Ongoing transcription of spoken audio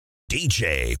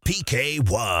DJ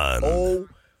PK1. Oh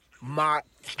my,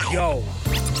 yo.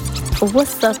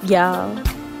 What's up, y'all?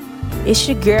 It's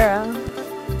your girl,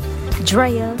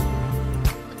 Drea,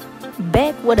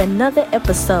 back with another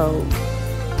episode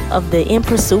of the In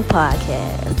Pursuit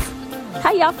podcast.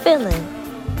 How y'all feeling?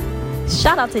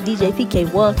 Shout out to DJ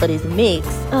PK1 for this mix.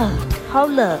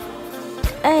 Hold up.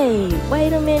 Hey,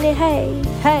 wait a minute.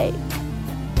 Hey.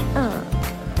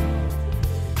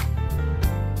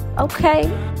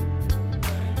 Okay.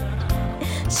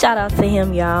 Shout out to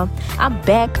him, y'all. I'm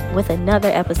back with another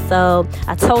episode.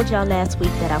 I told y'all last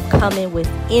week that I'm coming with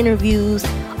interviews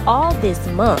all this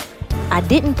month. I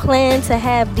didn't plan to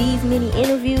have these many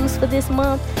interviews for this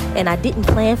month, and I didn't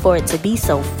plan for it to be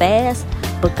so fast,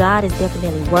 but God is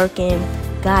definitely working.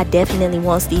 God definitely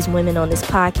wants these women on this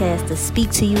podcast to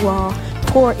speak to you all,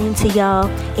 pour into y'all,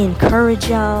 encourage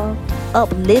y'all,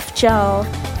 uplift y'all.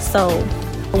 So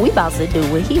we about to do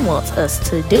what he wants us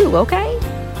to do, okay?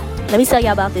 Let me tell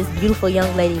y'all about this beautiful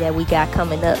young lady that we got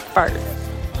coming up first.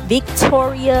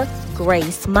 Victoria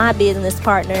Grace, my business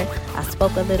partner. I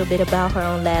spoke a little bit about her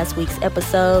on last week's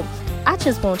episode. I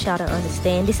just want y'all to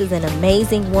understand this is an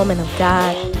amazing woman of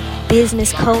God,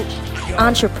 business coach,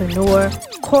 entrepreneur,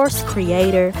 course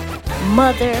creator,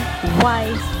 mother,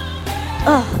 wife,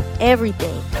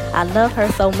 everything. I love her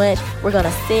so much. We're going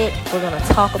to sit, we're going to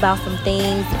talk about some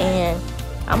things, and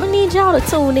I'm going to need y'all to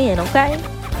tune in, okay?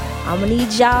 I'm going to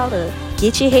need y'all to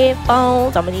get your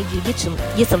headphones. I'm going to need you to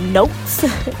get some notes.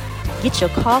 Get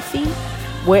your coffee.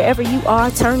 Wherever you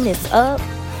are, turn this up.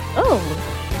 Oh,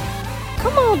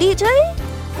 come on, DJ.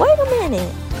 Wait a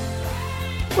minute.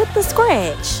 With the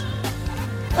scratch.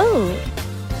 Oh,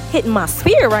 hitting my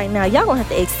spirit right now. Y'all going to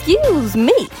have to excuse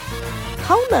me.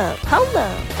 Hold up.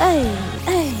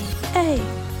 Hey.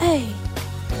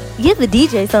 Give the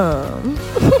DJ some.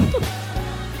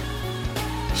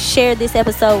 Share this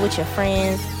episode with your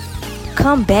friends.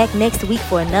 Come back next week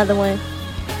for another one.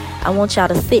 I want y'all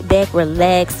to sit back,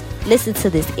 relax, listen to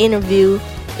this interview.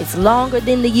 It's longer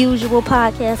than the usual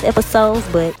podcast episodes,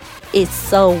 but it's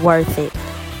so worth it.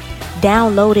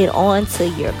 Download it onto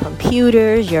your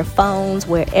computers, your phones,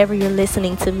 wherever you're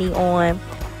listening to me on.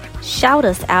 Shout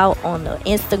us out on the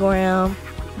Instagram,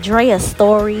 Drea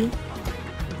Story.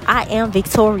 I am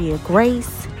Victoria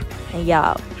Grace. And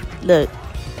y'all, look,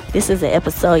 this is an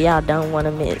episode y'all don't want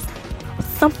to miss.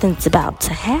 Something's about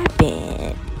to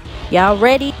happen. Y'all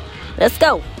ready? Let's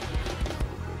go.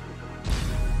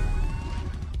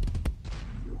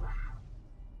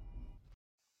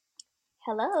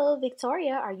 Hello,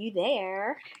 Victoria. Are you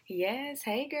there? Yes,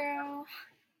 hey girl.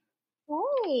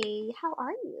 Hey, how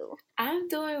are you? I'm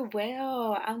doing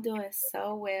well. I'm doing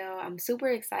so well. I'm super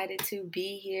excited to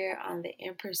be here on the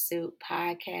In Pursuit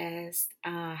podcast.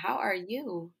 How are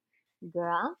you?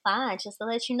 Girl, I'm fine. Just to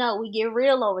let you know, we get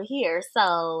real over here.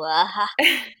 So,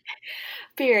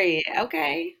 Period.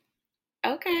 Okay.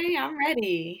 Okay, I'm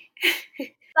ready.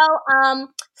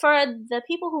 for the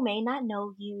people who may not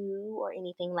know you or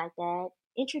anything like that,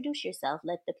 introduce yourself.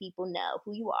 Let the people know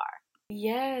who you are.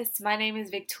 Yes, my name is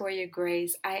Victoria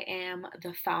Grace. I am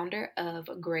the founder of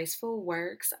Graceful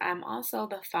Works. I'm also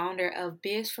the founder of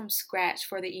Biz from Scratch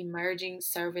for the Emerging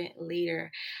Servant Leader.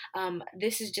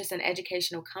 This is just an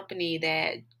educational company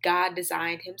that God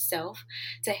designed himself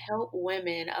to help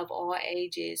women of all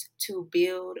ages to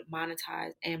build,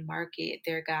 monetize, and market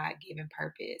their God-given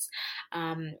purpose.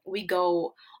 We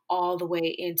go all the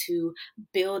way into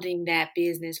building that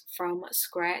business from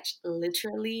scratch,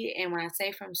 literally. And when I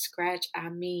say from scratch, I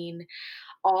mean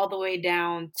all the way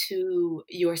down to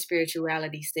your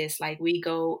spirituality, sis. Like, we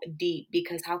go deep,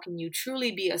 because how can you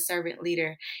truly be a servant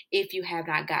leader if you have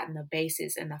not gotten the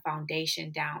basis and the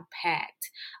foundation down packed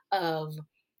of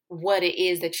what it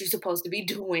is that you're supposed to be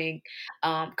doing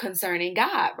concerning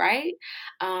God, right?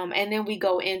 And then we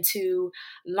go into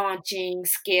launching,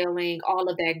 scaling, all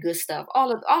of that good stuff, all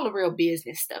the real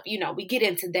business stuff. We get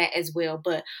into that as well.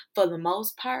 But for the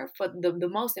most part, for the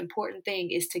most important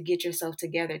thing is to get yourself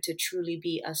together to truly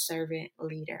be a servant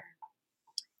leader.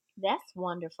 That's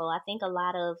wonderful. I think a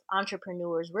lot of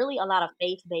entrepreneurs, really a lot of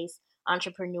faith-based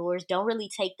entrepreneurs, don't really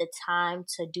take the time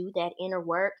to do that inner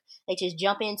work. They just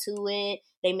jump into it.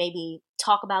 They maybe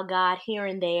talk about God here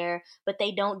and there, but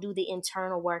they don't do the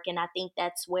internal work. And I think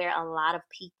that's where a lot of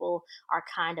people are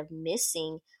kind of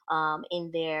missing in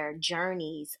their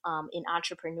journeys in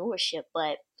entrepreneurship.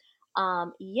 But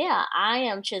yeah, I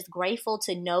am just grateful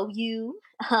to know you.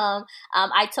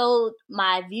 I told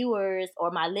my viewers or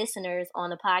my listeners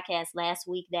on the podcast last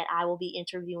week that I will be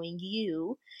interviewing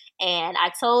you, and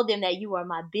I told them that you are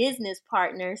my business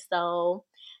partner. So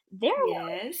They're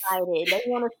Yes. excited. They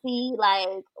want to see,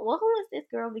 like, well, who is this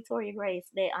girl, Victoria Grace,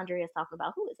 that Andrea's talking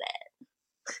about? Who is that?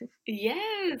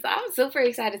 Yes, I'm super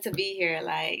excited to be here.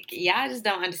 Like, y'all just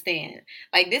don't understand.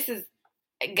 Like, this is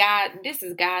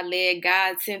God led,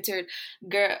 God centered.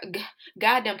 Girl,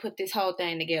 God done put this whole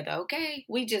thing together, okay?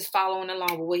 We just following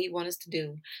along with what He wants us to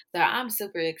do. So I'm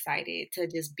super excited to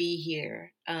just be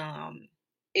here.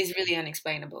 It's really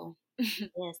unexplainable.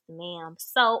 Yes, ma'am.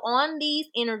 So on these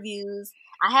interviews,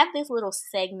 I have this little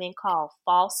segment called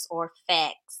False or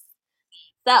Facts.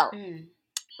 So Mm,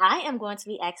 I am going to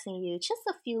be asking you just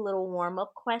a few little warm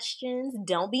up questions.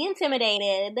 Don't be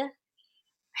intimidated.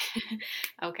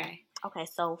 okay. Okay,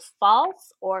 so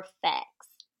false or facts?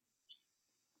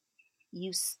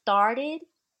 You started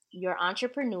your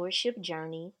entrepreneurship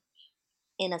journey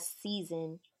in a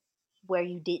season where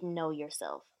you didn't know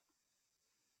yourself.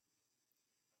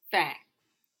 Fact.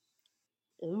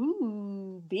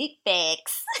 Ooh, big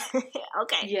facts.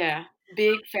 Okay. Yeah.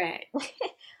 Big fact.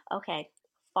 Okay,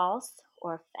 false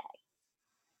or fact?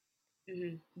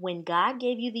 Hmm. When God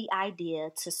gave you the idea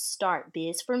to start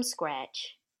biz from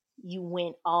scratch, you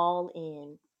went all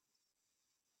in.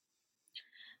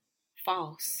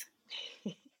 False.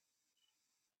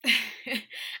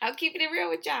 I'm keeping it real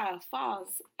with y'all.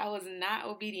 False. I was not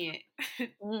obedient.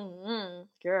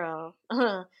 Girl.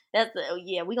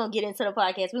 Yeah, we're gonna get into the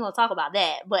podcast. We're gonna talk about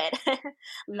that. But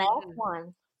last Hmm.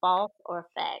 one, false or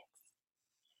facts?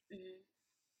 Hmm.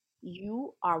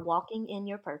 You are walking in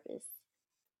your purpose.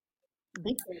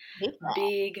 Big, big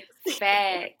Big facts.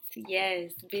 fact.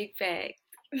 Yes, big fact.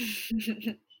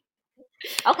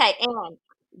 Okay, and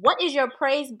what is your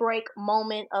praise break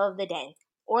moment of the day,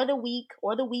 or the week,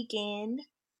 or the weekend?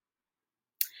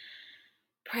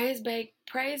 Praise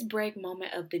break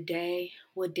moment of the day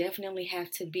would definitely have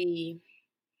to be,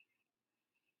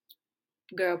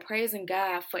 girl, praising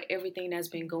God for everything that's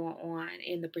been going on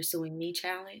in the Pursuing Me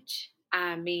challenge.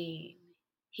 I mean,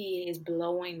 He is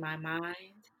blowing my mind.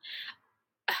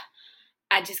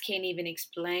 I just can't even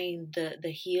explain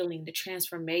the healing, the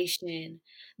transformation,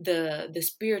 the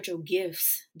spiritual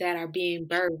gifts that are being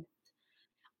birthed,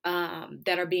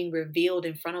 that are being revealed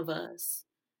in front of us.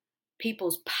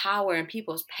 People's power and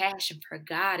people's passion for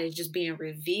God is just being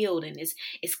revealed, and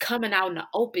it's coming out in the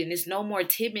open. It's no more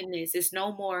timidness. It's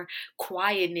no more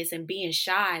quietness and being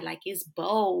shy. Like, it's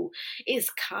bold, it's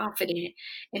confident,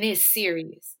 and it's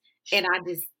serious. And I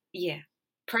just, yeah.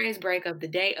 Praise break of the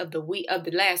day, of the week, of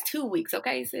the last 2 weeks.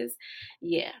 Okay, sis?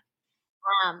 Yeah.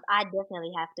 I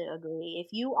definitely have to agree.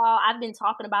 If you all, I've been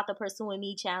talking about the Pursuing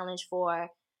Me challenge for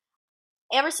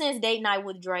ever since date night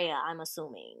with Drea, I'm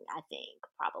assuming. I think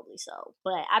probably so.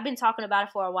 But I've been talking about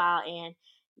it for a while, and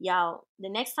y'all, the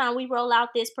next time we roll out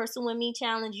this Pursuing Me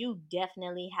challenge, you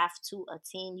definitely have to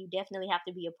attend. You definitely have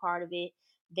to be a part of it.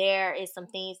 There is some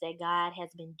things that God has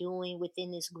been doing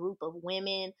within this group of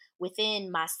women,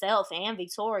 within myself and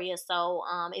Victoria. So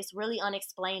it's really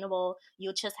unexplainable.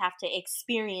 You'll just have to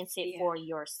experience it Yeah. for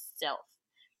yourself.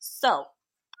 So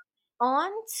on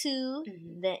to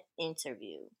Hmm. the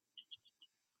interview.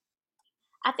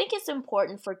 I think it's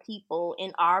important for people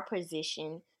in our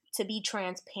position to be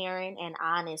transparent and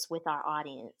honest with our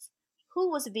audience.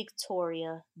 Who was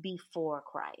Victoria before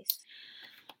Christ?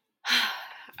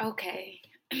 Okay.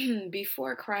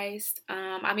 Before Christ,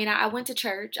 I mean, I went to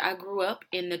church. I grew up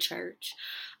in the church.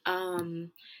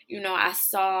 Um, I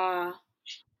saw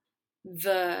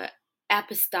the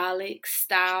apostolic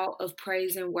style of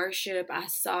praise and worship. I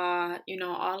saw,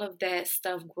 all of that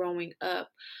stuff growing up.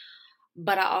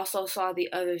 But I also saw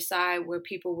the other side where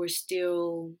people were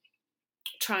still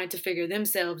trying to figure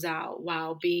themselves out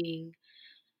while being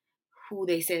who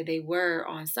they said they were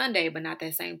on Sunday, but not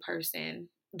that same person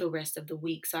the rest of the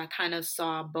week. So I kind of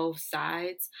saw both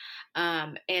sides.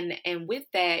 And with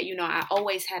that, I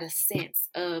always had a sense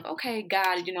of, okay,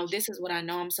 God, this is what I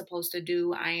know I'm supposed to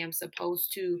do. I am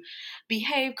supposed to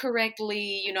behave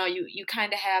correctly. You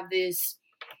kind of have this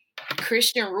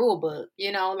Christian rule book,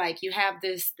 like you have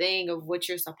this thing of what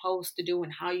you're supposed to do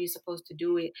and how you're supposed to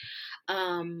do it.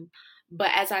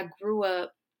 But as I grew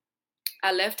up,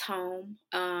 I left home.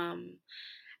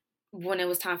 When it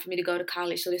was time for me to go to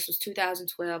college. So this was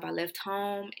 2012. I left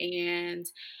home and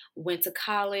went to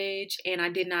college, and I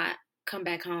did not come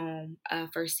back home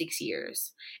for 6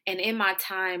 years. And in my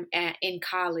time in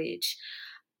college,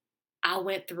 I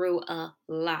went through a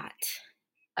lot.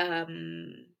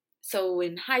 Um, so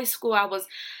in high school, I was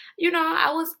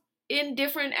in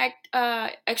different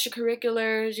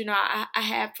extracurriculars. I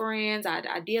had friends.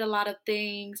 I did a lot of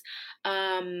things.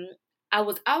 I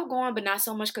was outgoing, but not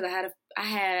so much because I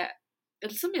had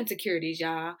some insecurities,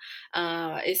 y'all,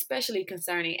 especially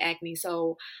concerning acne.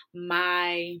 So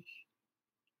my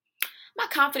my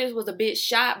confidence was a bit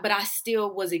shot, but I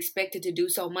still was expected to do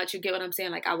so much. You get what I'm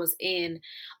saying? Like I was in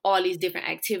all these different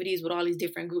activities with all these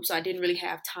different groups, so I didn't really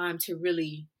have time to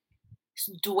really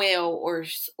dwell or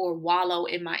wallow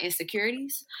in my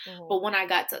insecurities. Mhm. But when I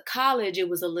got to college, it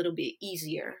was a little bit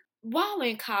easier. While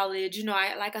in college,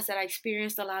 I like I said, I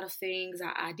experienced a lot of things.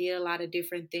 I did a lot of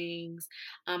different things.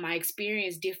 I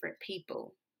experienced different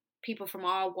people from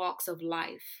all walks of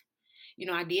life.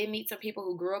 I did meet some people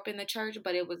who grew up in the church,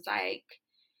 but it was like,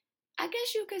 I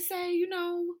guess you could say,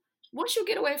 once you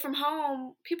get away from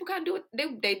home, people kind of do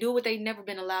it. They do what they've never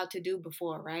been allowed to do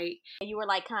before, right? You were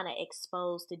like kind of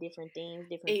exposed to different things,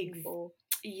 different Ex- people.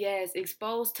 yes,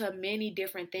 exposed to many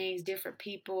different things, different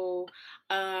people.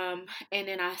 And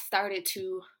then I started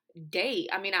to date.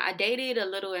 I mean, I dated a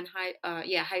little in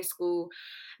high school,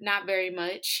 not very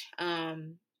much.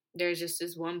 There's just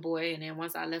this one boy, and then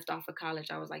once I left off of college,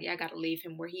 I was like, yeah, I gotta leave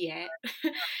him where he at.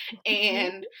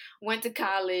 And went to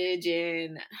college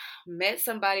and met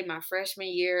somebody my freshman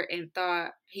year and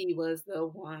thought he was the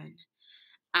one.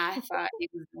 I thought he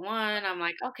was the one. I'm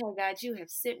like, okay, God, you have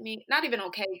sent me. Not even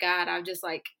okay, God. I'm just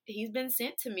like, he's been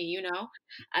sent to me.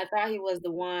 I thought he was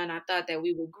the one. I thought that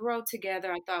we would grow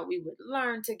together. I thought we would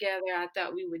learn together. I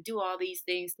thought we would do all these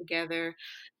things together.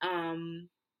 Um,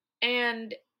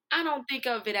 and I don't think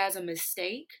of it as a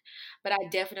mistake, but I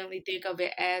definitely think of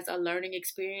it as a learning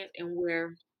experience and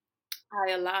where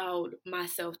I allowed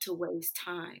myself to waste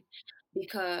time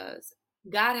because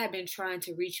God had been trying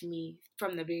to reach me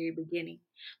from the very beginning,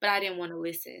 but I didn't want to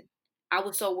listen. I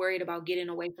was so worried about getting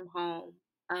away from home,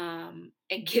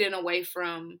 and getting away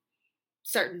from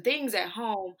certain things at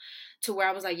home to where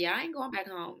I was like, yeah, I ain't going back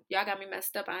home. Y'all got me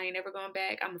messed up. I ain't never going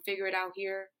back. I'm gonna figure it out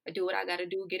here. I do what I gotta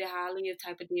do, get it how I live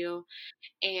type of deal.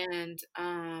 And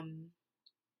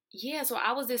yeah, so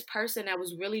I was this person that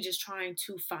was really just trying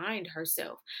to find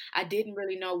herself. I didn't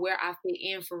really know where I fit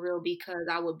in for real because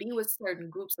I would be with certain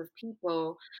groups of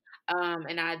people,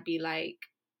 and I'd be like,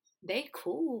 they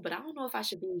cool, but I don't know if I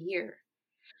should be here.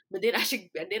 But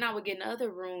then I would get in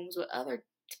other rooms with other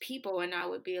people and I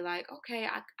would be like, okay,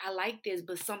 I like this,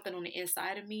 but something on the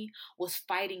inside of me was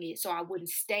fighting it. So I wouldn't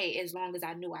stay as long as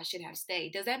I knew I should have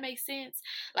stayed. Does that make sense?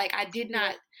 Like I did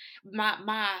Yeah.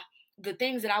 not, the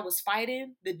things that I was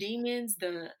fighting, the demons,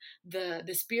 the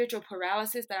spiritual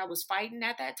paralysis that I was fighting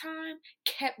at that time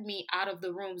kept me out of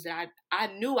the rooms that I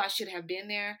knew I should have been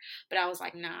there, but I was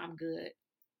like, nah, I'm good.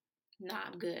 Nah,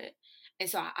 I'm good. And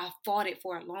so I fought it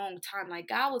for a long time. Like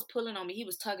God was pulling on me, He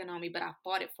was tugging on me, but I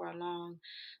fought it for a long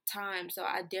time. So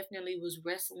I definitely was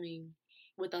wrestling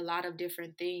with a lot of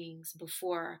different things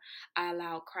before I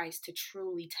allowed Christ to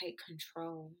truly take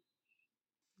control.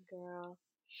 Girl,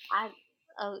 I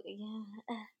oh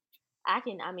yeah, I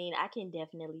can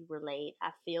definitely relate.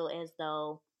 I feel as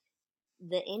though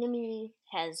the enemy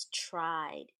has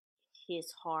tried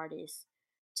his hardest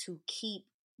to keep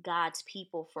God's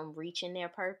people from reaching their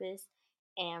purpose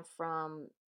and from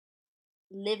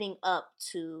living up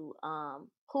to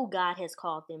who God has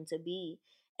called them to be.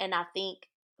 And I think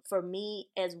for me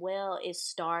as well, it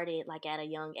started like at a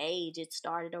young age. It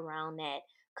started around that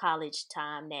college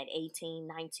time, that 18,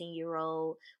 19-year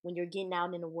old, when you're getting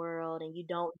out in the world and you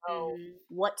don't know Mhm.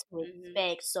 what to Mhm.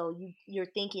 expect. So you're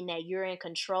thinking that you're in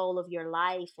control of your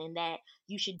life and that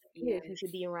you should do this, you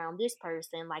should Yes. be around this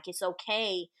person. Like it's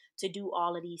okay to do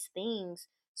all of these things.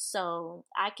 So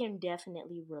I can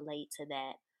definitely relate to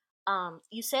that.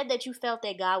 You said that you felt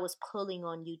that God was pulling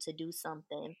on you to do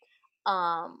something.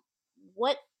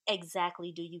 What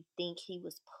exactly do you think He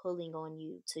was pulling on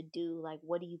you to do? Like,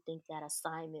 what do you think that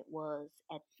assignment was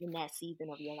at in that season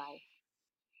of your life?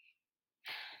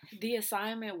 The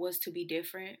assignment was to be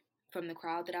different from the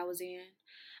crowd that I was in.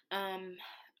 Um,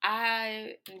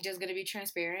 I'm just gonna be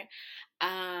transparent.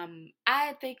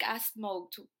 I think I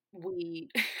smoked weed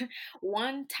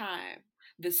one time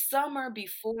the summer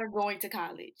before going to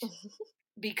college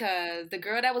because the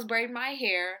girl that was braiding my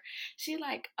hair, she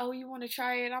like, oh, you want to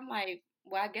try it? I'm like,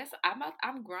 well, I guess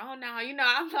I'm grown now.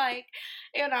 I'm like,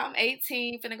 I'm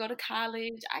 18, finna go to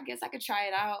college. I guess I could try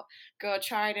it out. Girl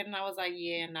tried it, and I was like,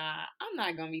 yeah, nah, I'm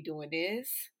not gonna be doing this.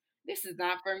 This is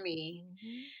not for me.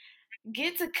 Hmm.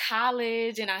 Get to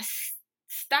college, and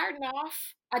starting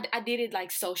off, I did it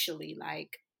like socially,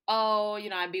 like, oh,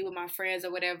 I'd be with my friends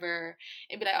or whatever,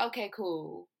 and be like, okay,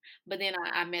 cool. But then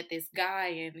I met this guy,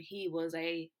 and he was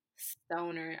a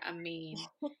stoner. I mean,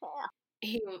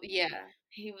 yeah,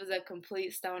 he was a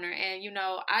complete stoner. And,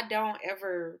 I don't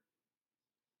ever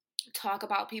talk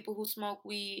about people who smoke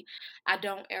weed. I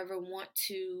don't ever want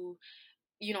to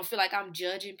feel like I'm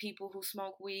judging people who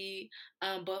smoke weed.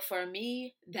 But for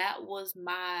me, that was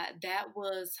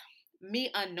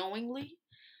me unknowingly.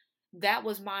 That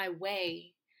was my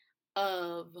way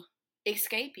of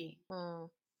escaping. Mm.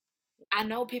 I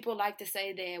know people like to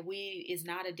say that weed is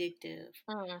not addictive,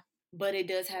 Mm. but it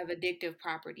does have addictive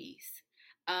properties.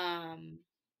 Um,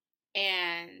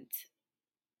 and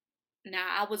now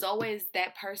I was always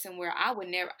that person where I would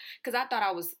never, because I thought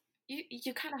I was,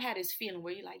 you kind of had this feeling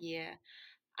where you're like, yeah,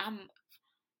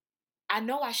 I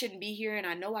know I shouldn't be here and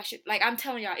I know I should, like, I'm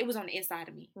telling y'all, it was on the inside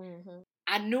of me. Mm-hmm.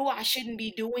 I knew I shouldn't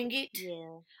be doing it,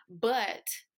 Yeah. but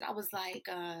I was like,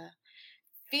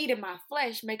 feeding my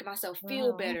flesh, making myself feel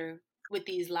Mm-hmm. better with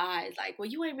these lies. Like, well,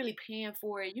 you ain't really paying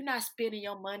for it. You're not spending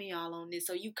your money all on this.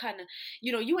 So you kind of,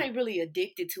 you ain't really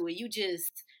addicted to it. You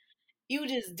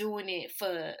just doing it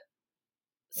for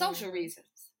social Mm-hmm. reasons.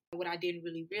 What I didn't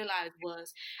really realize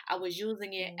was I was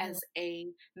using it Mm-hmm. as a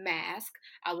mask.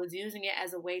 I was using it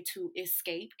as a way to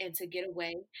escape and to get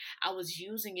away. I was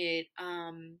using it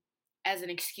as an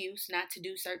excuse not to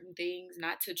do certain things,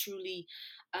 not to truly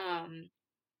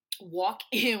walk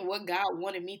in what God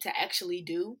wanted me to actually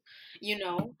do.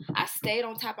 I stayed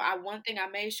on top of one thing I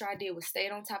made sure I did was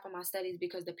stayed on top of my studies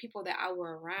because the people that I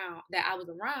was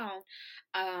around,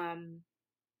 um,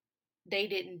 they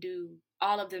didn't do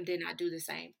all of them did not do the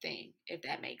same thing, if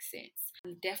that makes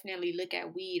sense. Definitely look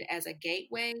at weed as a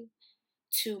gateway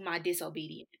to my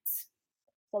disobedience.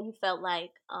 So you felt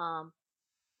like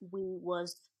weed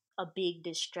was a big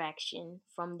distraction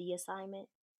from the assignment?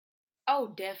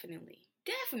 Oh, definitely.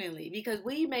 Definitely. Because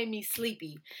weed made me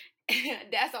sleepy.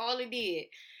 That's all it did.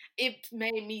 It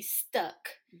made me stuck.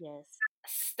 Yes.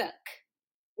 Stuck.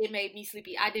 It made me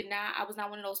sleepy. I was not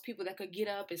one of those people that could get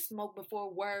up and smoke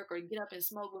before work or get up and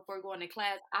smoke before going to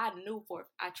class. I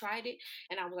tried it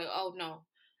and I was like, oh no,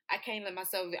 I can't let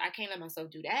myself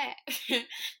do that.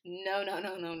 No, no,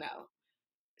 no, no, no.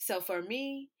 So for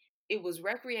me, it was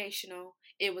recreational.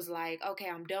 It was like, okay,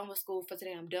 I'm done with school for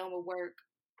today. I'm done with work.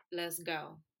 Let's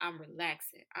go. I'm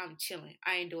relaxing. I'm chilling.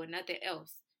 I ain't doing nothing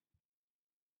else.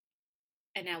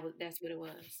 And that's what it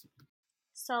was.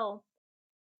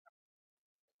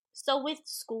 So with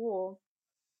school,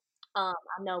 I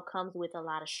know comes with a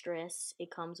lot of stress.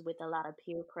 It comes with a lot of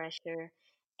peer pressure.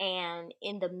 And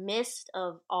in the midst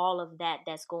of all of that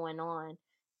that's going on,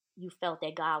 you felt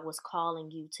that God was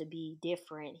calling you to be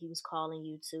different. He was calling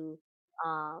you to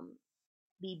um,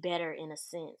 be better in a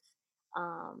sense.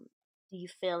 Um, do you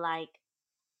feel like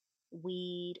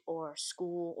weed or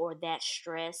school or that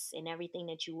stress and everything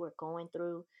that you were going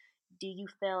through, did you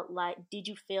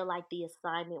feel like the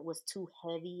assignment was too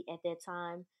heavy at that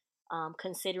time,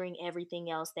 considering everything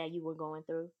else that you were going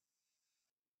through?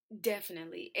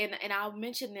 Definitely. And I'll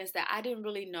mention this that I didn't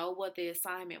really know what the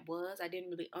assignment was. I didn't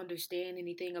really understand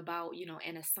anything about,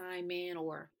 an assignment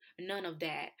or none of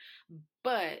that.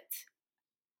 But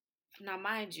now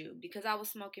mind you, because I was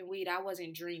smoking weed, I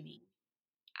wasn't dreaming.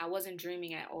 I wasn't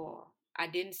dreaming at all. I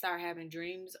didn't start having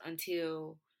dreams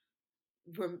until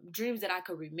dreams that I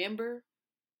could remember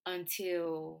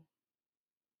until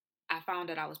I found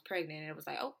that I was pregnant and it was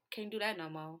like, "Oh, can't do that no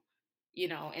more."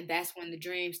 And that's when the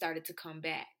dreams started to come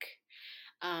back.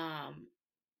 Um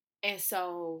and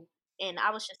so And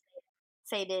I was just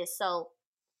say this. So,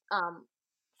 um,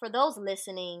 for those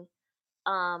listening,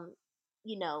 um,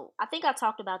 I think I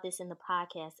talked about this in the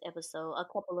podcast episode a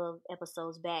couple of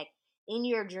episodes back. In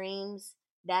your dreams,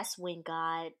 that's when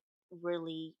God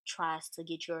really tries to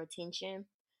get your attention.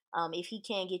 If He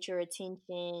can't get your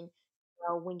attention,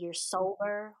 when you're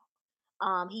sober,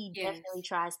 He definitely yes.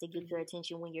 tries to get your Mhm.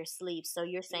 attention when you're asleep. So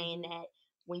you're saying Mhm. that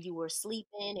when you were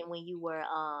sleeping and when you were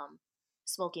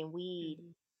smoking weed,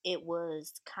 Mhm. it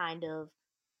was kind of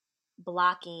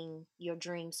blocking your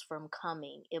dreams from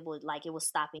coming. It was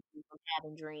stopping you from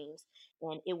having dreams,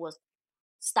 and it was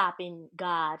stopping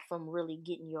God from really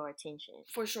getting your attention.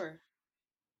 For sure.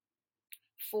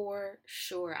 For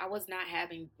sure. I was not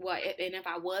having and if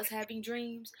I was having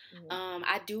dreams, Mm-hmm.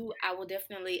 I will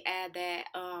definitely add that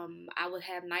I would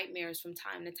have nightmares from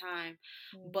time to time.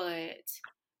 But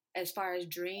as far as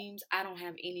dreams, I don't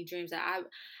have any dreams that I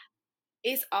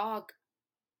it's all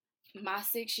my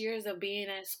 6 years of being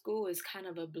at school is kind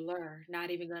of a blur,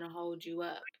 not even gonna hold you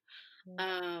up. Mm-hmm.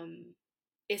 Um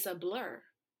it's a blur.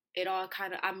 It all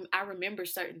kind of I remember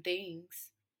certain things.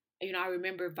 I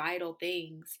remember vital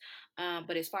things.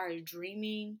 But as far as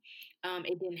dreaming,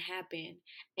 it didn't happen.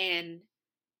 And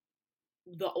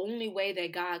the only way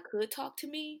that God could talk to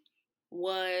me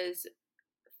was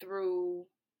through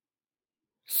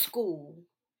school.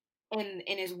 And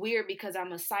it's weird because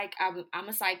I'm a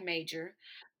psych major.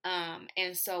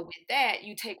 And so with that,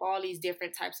 you take all these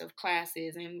different types of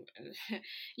classes, and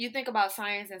you think about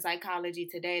science and psychology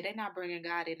today, they're not bringing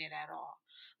God in it at all.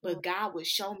 Mm. But God would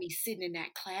show me sitting in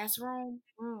that classroom,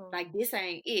 Mm. like, this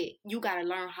ain't it. You got to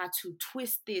learn how to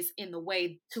twist this in the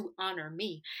way to honor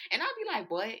me. And I'll be like,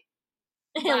 what?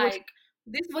 Which, Like,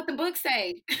 this is what the book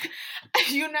say.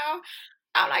 you know?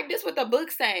 I'm like, this what the book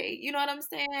say. You know what I'm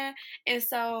saying? And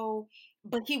so,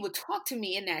 but he would talk to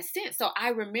me in that sense. So I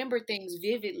remember things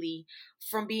vividly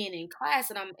from being in class,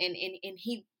 and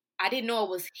I didn't know it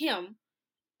was him.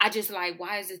 I just like,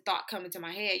 why is this thought coming to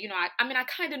my head? I mean, I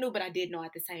kind of knew, but I did know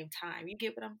at the same time. You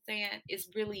get what I'm saying? It's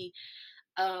really,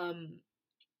 um,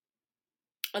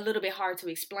 a little bit hard to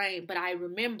explain, but I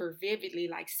remember vividly,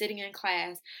 like, sitting in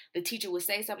class, the teacher would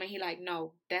say something, he like,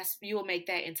 no, you'll make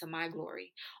that into my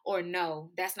glory, or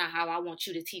no, that's not how I want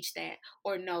you to teach that,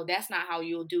 or no, that's not how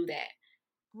you'll do that.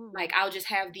 Like, mm, I'll just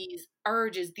have these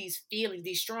urges, these feelings,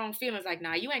 these strong feelings, like,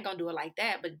 nah, you ain't gonna do it like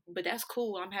that, but that's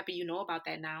cool. I'm happy you know about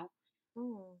that now.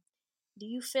 mm. Do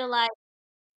you feel like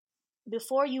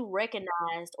before you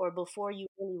recognized or before you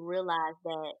really realized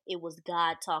that it was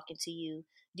God talking to you,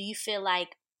 do you feel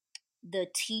like the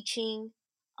teaching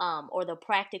or the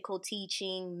practical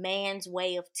teaching, man's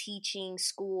way of teaching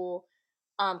school,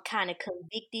 kind of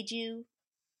convicted you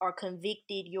or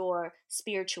convicted your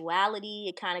spirituality?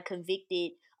 It kind of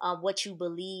convicted what you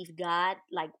believe God,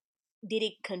 like, did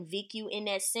it convict you in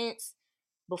that sense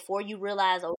before you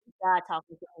realize, oh, God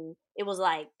talking to me? It was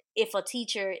like if the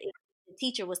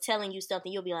teacher was telling you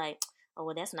something, you'll be like, oh,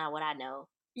 well, that's not what I know.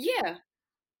 Yeah.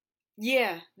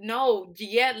 Yeah, no,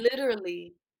 yeah,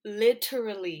 literally,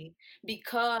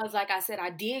 because like I said, I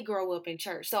did grow up in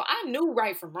church, so I knew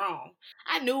right from wrong.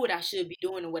 I knew what I should be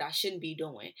doing and what I shouldn't be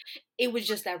doing. It was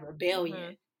just that Hmm.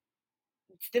 rebellion.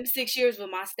 Them 6 years were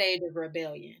my stage of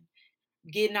rebellion.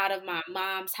 Getting out of my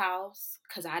mom's house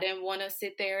because I didn't want to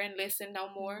sit there and listen no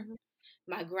more. Hmm.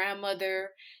 My grandmother,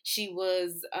 she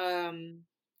was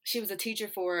a teacher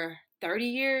for 30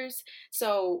 years.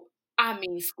 So I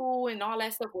mean, school and all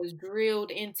that stuff was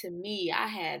drilled into me. I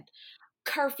had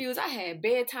curfews, I had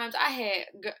bedtimes, I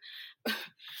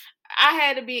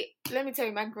had to be, let me tell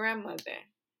you, my grandmother,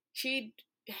 she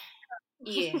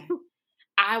yeah,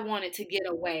 I wanted to get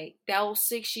away. Those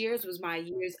 6 years was my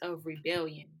years of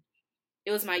rebellion. It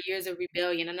was my years of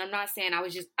rebellion. And I'm not saying I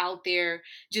was just out there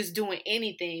just doing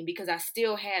anything, because I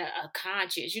still had a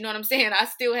conscience. You know what I'm saying? I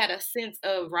still had a sense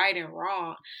of right and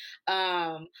wrong.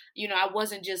 I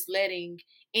wasn't just letting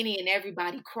any and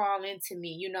everybody crawl into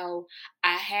me.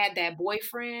 I had that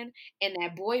boyfriend, and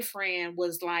that boyfriend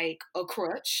was like a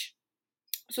crutch.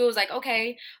 So it was like,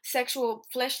 okay,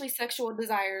 fleshly sexual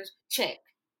desires, check.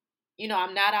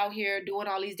 I'm not out here doing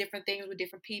all these different things with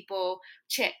different people.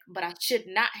 Check. But I should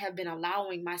not have been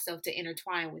allowing myself to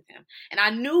intertwine with him. And I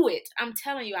knew it. I'm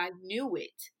telling you, I knew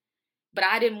it. But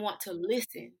I didn't want to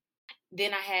listen.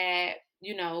 Then I had,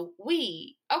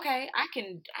 weed. Okay,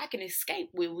 I can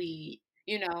escape with weed,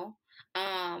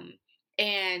 Um,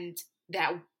 and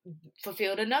that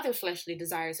fulfilled another fleshly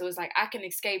desire. So it's like I can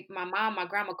escape my mom, my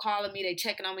grandma calling me, they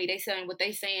checking on me, they saying what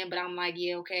they saying, but I'm like,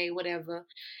 yeah, okay, whatever,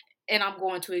 and I'm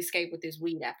going to escape with this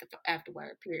weed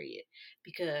afterward, period,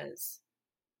 because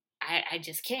I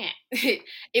just can't.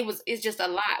 It's just a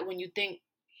lot when you think,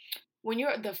 when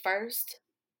you're the first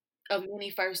of many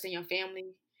first in your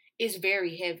family, it's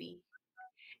very heavy.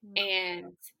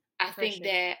 And I For think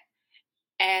sure. that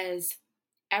as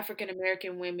African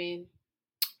American women,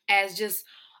 as just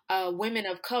women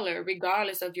of color,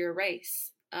 regardless of your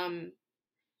race,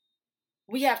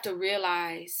 we have to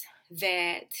realize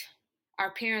that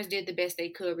our parents did the best they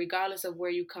could, regardless of where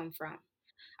you come from.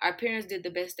 Our parents did the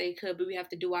best they could, but we have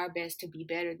to do our best to be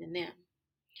better than them.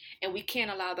 And we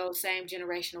can't allow those same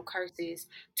generational curses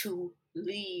to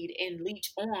lead and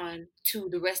leech on to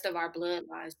the rest of our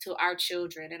bloodlines, to our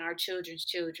children and our children's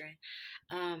children.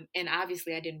 And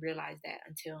obviously, I didn't realize that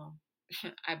until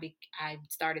I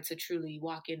started to truly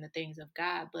walk in the things of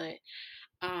God. But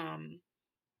um,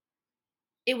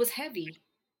 it was heavy.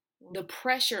 The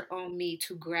pressure on me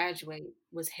to graduate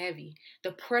was heavy.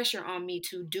 The pressure on me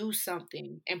to do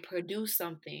something and produce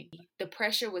something, the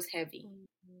pressure was heavy.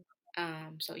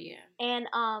 Mhm. So yeah. And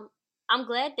I'm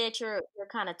glad that you're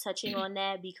kind of touching on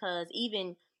that, because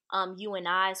even you and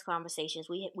I's conversations,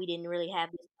 we didn't really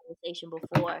have this conversation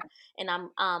before, and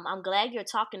I'm glad you're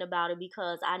talking about it,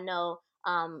 because I know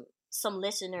some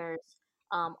listeners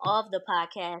of the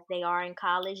podcast, they are in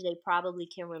college, they probably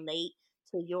can relate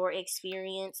to your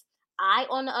experience. I,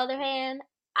 on the other hand,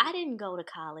 I didn't go to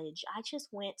college. I just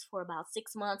went for about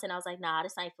 6 months, and I was like, nah,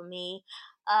 this ain't for me.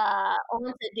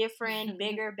 on to different,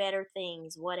 bigger, better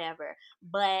things, whatever.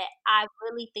 But I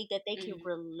really think that they can Mm,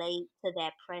 relate to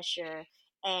that pressure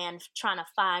and trying to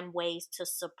find ways to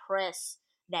suppress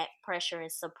that pressure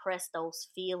and suppress those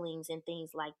feelings and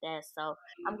things like that. So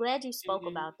I'm glad you spoke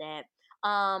mhm. about that.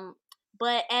 Um,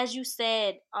 but as you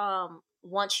said,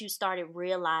 once you started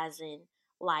realizing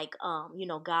like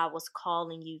God was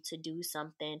calling you to do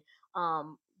something,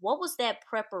 what was that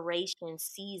preparation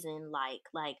season like?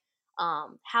 Like,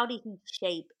 how did he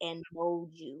shape and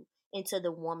mold you into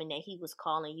the woman that he was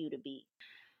calling you to be?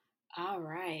 All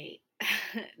right.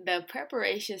 The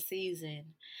preparation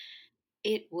season,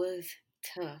 it was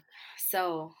tough.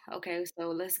 So, okay, so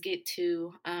let's get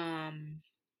to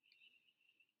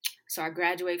so I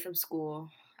graduate from school.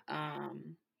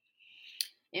 Um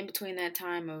in between that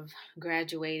time of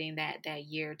graduating that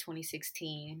year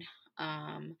 2016,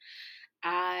 um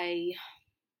I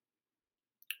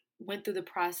went through the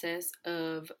process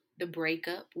of the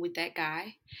breakup with that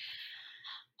guy.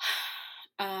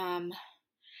 Um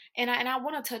and I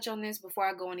want to touch on this before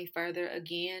I go any further.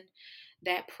 Again,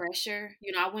 that pressure.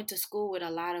 I went to school with a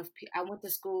lot of. I went to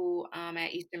school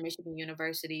at Eastern Michigan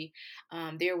University.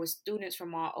 There was students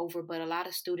from all over, but a lot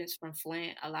of students from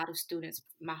Flint. A lot of students.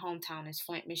 My hometown is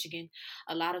Flint, Michigan.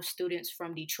 A lot of students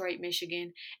from Detroit,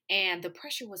 Michigan, and the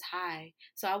pressure was high.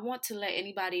 So I want to let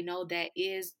anybody know that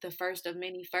is the first of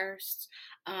many firsts.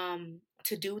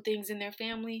 To do things in their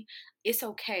family, it's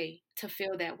okay to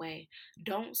feel that way.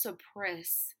 Don't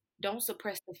suppress don't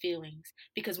suppress the feelings,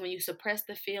 because when you suppress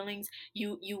the feelings,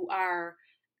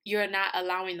 you're not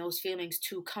allowing those feelings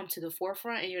to come to the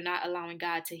forefront, and you're not allowing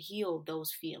God to heal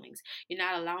those feelings. You're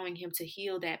not allowing him to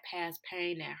heal that past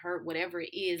pain, that hurt, whatever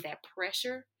it is, that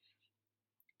pressure.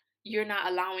 You're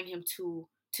not allowing him to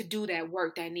do that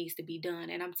work that needs to be done.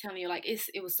 And I'm telling you, like,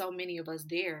 it was so many of us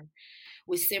there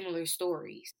with similar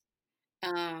stories,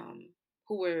 um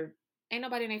who were ain't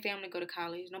nobody in their family go to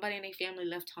college, nobody in their family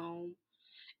left home,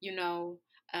 you know.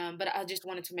 But I just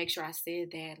wanted to make sure I said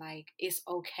that, like, it's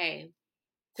okay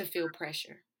to feel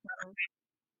pressure.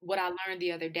 What I learned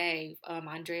the other day,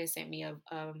 Andrea sent me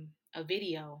a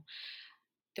video.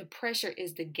 The pressure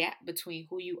is the gap between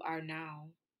who you are now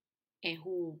and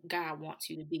who God wants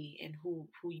you to be, and who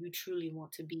you truly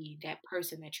want to be, that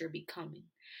person that you're becoming.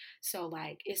 So,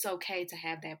 like, it's okay to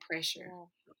have that pressure. Yeah.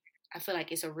 I feel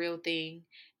like it's a real thing,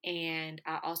 and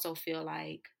I also feel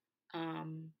like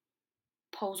um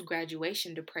post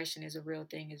graduation depression is a real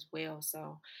thing as well.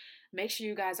 So make sure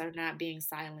you guys are not being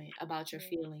silent about your Yeah.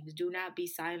 feelings. Do not be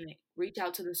silent. Reach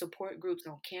out to the support groups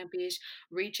on campus.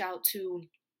 Reach out to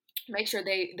Make sure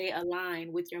they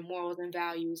align with your morals and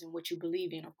values and what you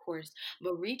believe in, of course.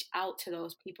 But reach out to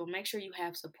those people. Make sure you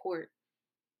have support.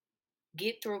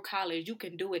 Get through college. You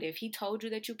can do it. If he told you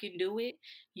that you can do it,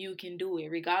 you can do it.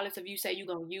 Regardless if you say you're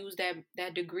gonna use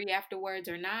that degree afterwards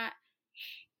or not,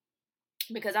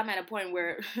 because I'm at a point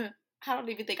where I don't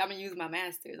even think I'm gonna use my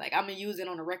master's. Like, I'm gonna use it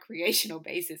on a recreational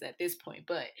basis at this point.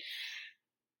 But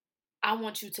I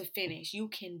want you to finish. You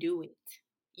can do it.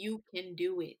 You can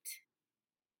do it.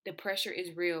 The pressure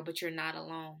is real, but you're not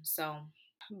alone. So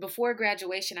before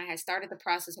graduation, I had started the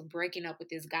process of breaking up with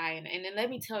this guy. And then let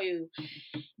me tell you,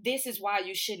 this is why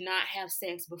you should not have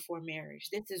sex before marriage.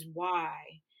 This is why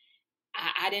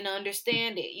I didn't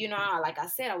understand it. Like I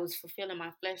said, I was fulfilling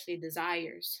my fleshly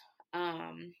desires.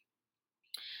 Um,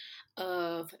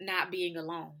 of not being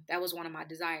alone. That was one of my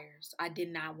desires. I did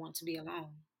not want to be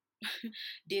alone.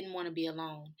 Didn't want to be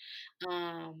alone.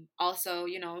 Also,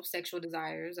 sexual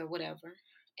desires or whatever.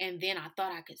 And then I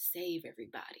thought I could save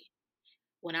everybody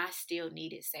when I still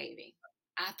needed saving.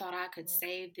 I thought I could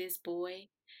save this boy,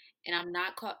 and I'm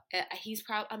not caught. He's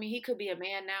probably, I mean, he could be a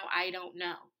man now. I don't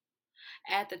know.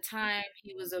 At the time,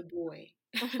 he was a boy.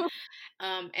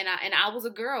 And I was a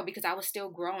girl because I was still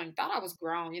growing. Thought I was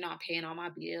grown, I'm paying all my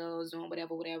bills, doing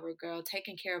whatever, girl,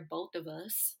 taking care of both of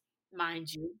us,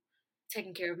 mind you,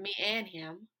 taking care of me and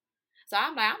him. So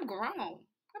I'm like, I'm grown.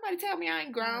 Nobody tell me I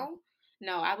ain't grown.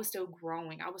 No, I was still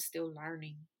growing. I was still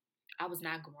learning. I was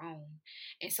not grown.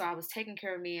 And so I was taking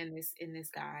care of me and this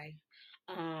guy.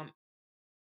 Um,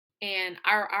 and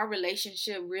our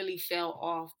relationship really fell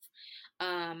off.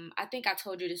 I think I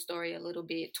told you this story a little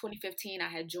bit. 2015, I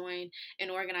had joined an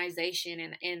organization,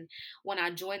 and when I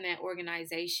joined that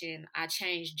organization, I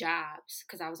changed jobs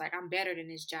because I was like, I'm better than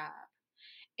this job.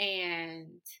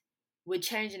 And with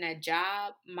changing that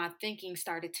job, my thinking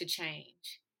started to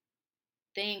change.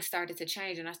 Things started to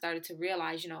change, and I started to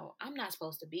realize, I'm not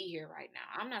supposed to be here right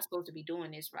now. I'm not supposed to be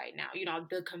doing this right now.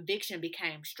 The conviction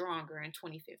became stronger in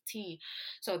 2015.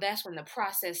 So that's when the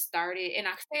process started. And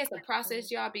I say it's a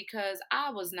process, y'all, because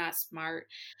I was not smart.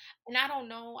 And I don't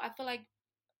know. I feel like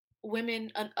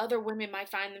women and other women might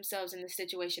find themselves in this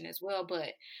situation as well,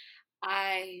 but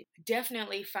I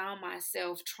definitely found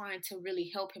myself trying to really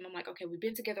help him. I'm like, okay, we've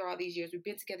been together all these years. We've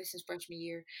been together since freshman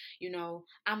year.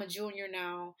 I'm a junior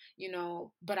now,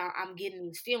 but I'm getting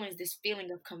these feelings, this feeling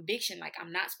of conviction. Like,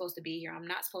 I'm not supposed to be here. I'm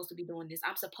not supposed to be doing this.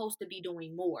 I'm supposed to be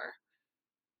doing more.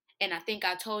 And I think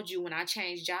I told you when I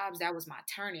changed jobs, that was my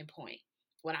turning point.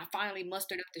 When I finally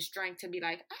mustered up the strength to be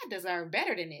like, I deserve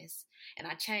better than this. And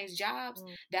I changed jobs,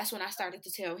 that's when I started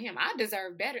to tell him, I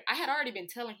deserve better. I had already been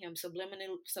telling him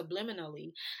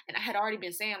subliminally, and I had already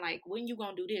been saying, like, when you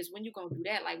gonna do this? When you gonna do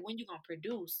that? Like, when you gonna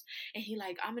produce? And he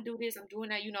like, I'm gonna do this, I'm doing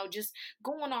that, just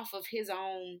going off of his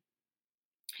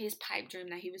pipe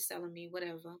dream that he was selling me,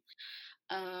 whatever.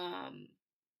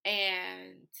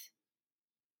 And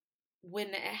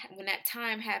when that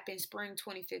time happened, spring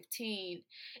 2015,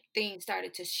 things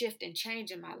started to shift and change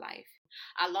in my life.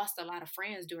 I lost a lot of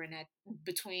friends during that,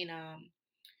 between to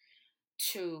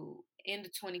end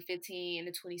of 2015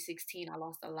 into 2016. I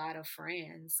lost a lot of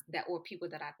friends that were people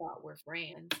that I thought were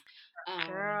friends.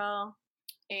 Girl.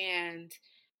 And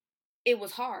it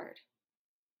was hard.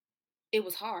 It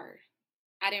was hard.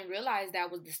 I didn't realize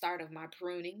that was the start of my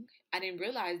pruning. I didn't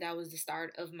realize that was the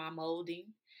start of my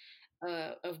molding,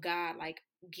 of God, like,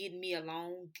 getting me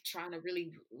alone, trying to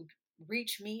really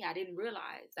reach me. I didn't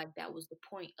realize, like, that was the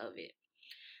point of it.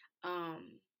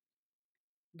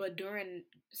 But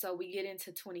so we get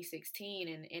into 2016,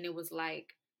 and it was like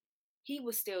he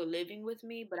was still living with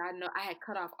me, but I know I had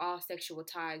cut off all sexual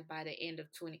ties by the end of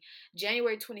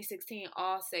January 2016.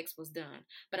 All sex was done,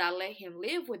 but I let him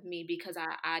live with me because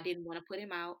I didn't want to put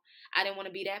him out. I didn't want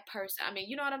to be that person. I mean,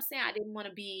 you know what I'm saying? I didn't want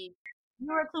to be.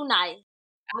 You were too nice.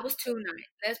 I was too nice.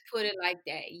 Let's put it like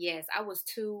that. Yes, I was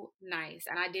too nice,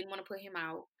 and I didn't want to put him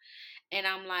out. And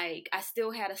I'm like, I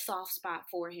still had a soft spot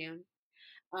for him.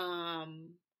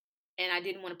 And I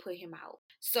didn't want to put him out.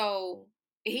 So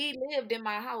he lived in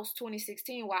my house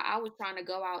 2016 while I was trying to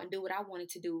go out and do what I wanted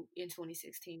to do in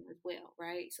 2016 as well,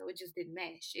 right? So it just didn't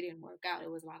mesh. It didn't work out.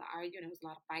 It was a lot of arguing. It was a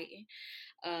lot of fighting.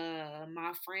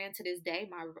 My friend to this day,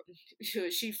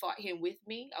 she fought him with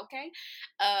me, okay?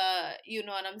 You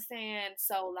know what I'm saying?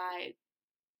 So, like,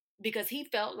 because he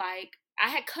felt like I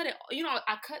had cut it,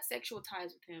 I cut sexual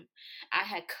ties with him. I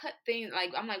had cut things,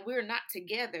 like, I'm like, we're not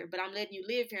together, but I'm letting you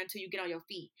live here until you get on your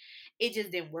feet. It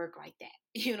just didn't work like that.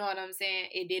 You know what I'm saying?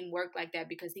 It didn't work like that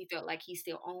because he felt like he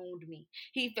still owned me.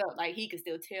 He felt like he could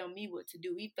still tell me what to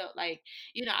do. He felt like,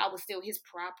 I was still his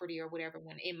property or whatever.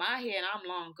 When in my head, I'm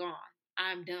long gone.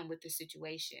 I'm done with the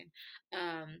situation.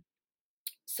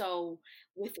 So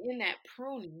within that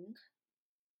pruning,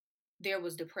 there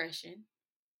was depression.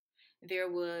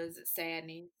 There was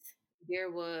sadness.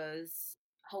 There was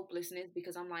hopelessness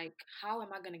because I'm like, how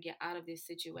am I going to get out of this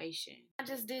situation? I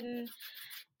just didn't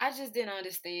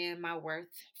understand my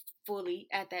worth fully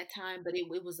at that time, but it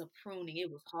was a pruning. It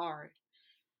was hard.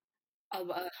 Of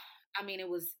I mean, it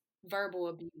was verbal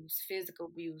abuse, physical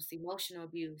abuse, emotional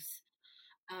abuse,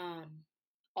 um,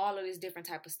 all of this different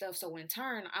type of stuff. So in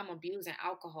turn, I'm abusing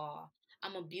alcohol.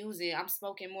 I'm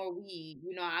smoking more weed.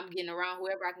 I'm getting around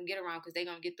whoever I can get around because they're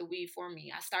going to get the weed for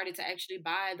me. I started to actually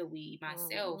buy the weed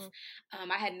myself.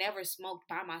 I had never smoked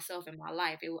by myself in my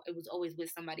life. It was always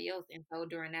with somebody else. And so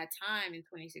during that time in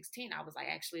 2016, I was like,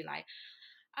 actually, like,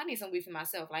 I need some weed for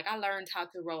myself. Like, I learned how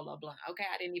to roll a blunt. Okay.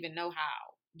 I didn't even know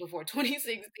how before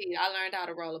 2016. I learned how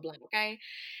to roll a blunt. Okay.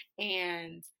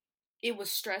 And it was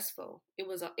stressful. It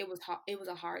was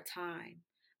a hard time.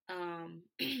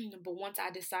 But once I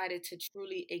decided to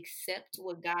truly accept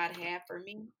what God had for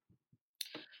me,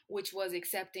 which was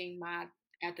accepting my,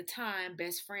 at the time,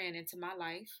 best friend into my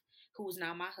life, who was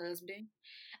now my husband,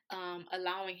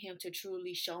 allowing him to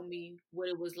truly show me what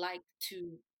it was like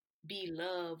to be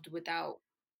loved without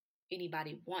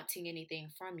anybody wanting anything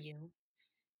from you,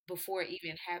 before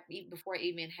even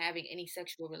having any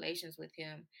sexual relations with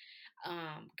him.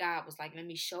 God was like, let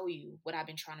me show you what I've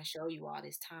been trying to show you all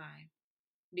this time.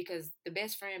 Because the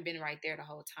best friend been right there the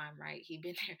whole time, right? He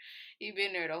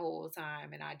been there the whole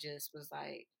time, and I just was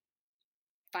like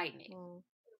fighting it.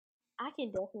 I can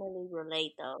definitely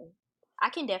relate though. I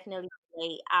can definitely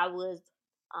relate. I was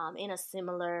in a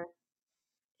similar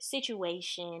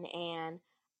situation, and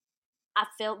I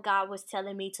felt God was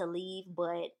telling me to leave,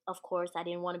 but of course I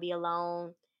didn't want to be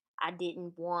alone. I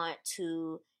didn't want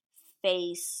to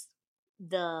face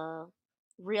the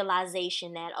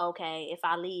realization that, okay, if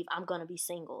I leave, I'm going to be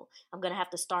single. I'm going to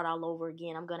have to start all over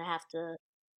again. I'm going to have to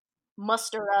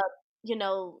muster up, you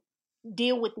know,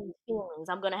 deal with these feelings.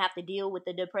 I'm going to have to deal with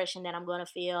the depression that I'm going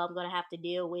to feel. I'm going to have to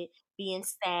deal with being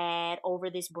sad over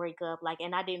this breakup. Like,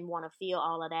 and I didn't want to feel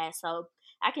all of that. So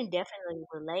I can definitely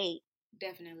relate.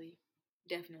 Definitely.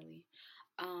 Definitely.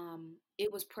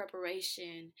 It was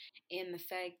preparation in the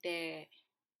fact that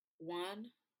one,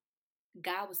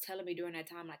 God was telling me during that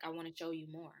time, like, I want to show you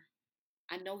more.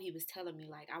 I know He was telling me,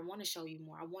 like, I want to show you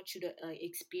more. I want you to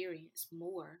experience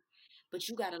more, but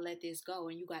you got to let this go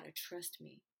and you got to trust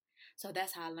me. So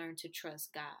that's how I learned to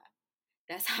trust God.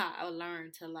 That's how I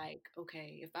learned to, like,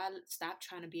 okay, if I stop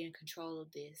trying to be in control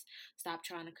of this, stop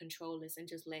trying to control this, and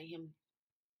just let Him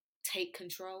take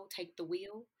control, take the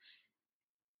wheel,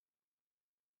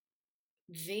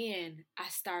 then I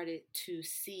started to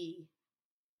see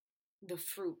the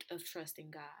fruit of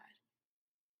trusting God.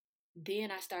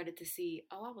 Then I started to see,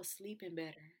 oh, I was sleeping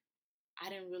better. I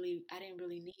didn't really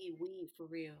need weed for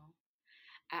real.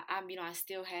 I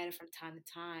still had it from time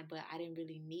to time, but I didn't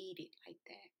really need it like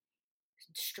that.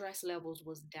 Stress levels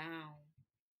was down.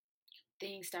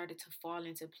 Things started to fall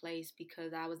into place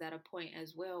because I was at a point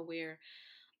as well where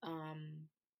um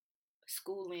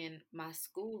my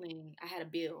schooling, I had a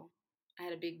bill. I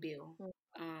had a big bill.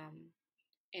 Um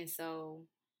and so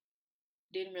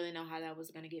didn't really know how that was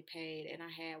going to get paid, and I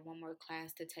had one more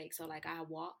class to take. So like I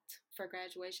walked for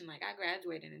graduation. Like I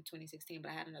graduated in 2016,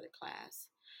 but I had another class.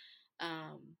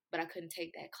 But I couldn't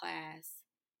take that class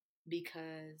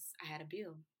because I had a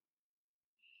bill.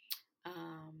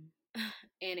 Um,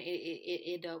 and it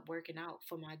ended up working out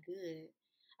for my good.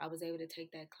 I was able to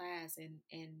take that class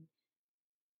and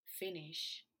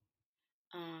finish,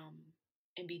 um,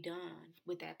 and be done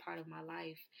with that part of my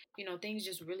life. Things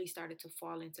just really started to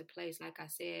fall into place. Like I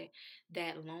said,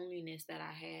 that loneliness that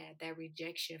I had, that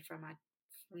rejection from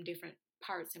different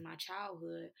parts in my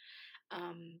childhood,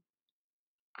 um,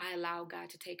 I allowed God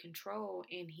to take control,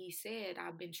 and He said,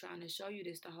 "I've been trying to show you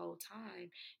this the whole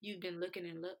time. You've been looking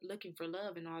and looking for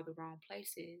love in all the wrong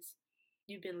places.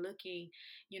 You've been looking,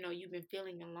 you've been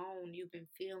feeling alone. You've been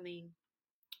feeling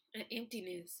an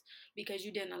emptiness because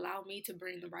you didn't allow me to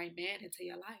bring the right man into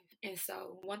your life." And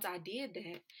so once I did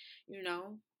that, you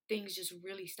know, things just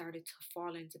really started to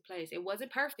fall into place. It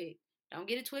wasn't perfect. Don't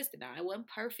get it twisted now. It wasn't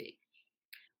perfect,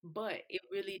 but it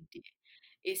really did.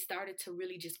 It started to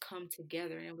really just come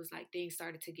together, and it was like things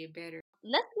started to get better.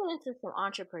 Let's get into some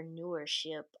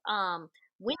entrepreneurship.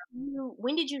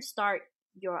 When did you start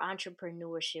your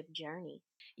entrepreneurship journey?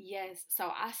 Yes,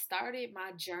 so I started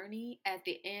my journey at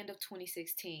the end of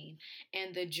 2016,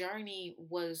 and the journey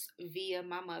was via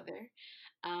my mother.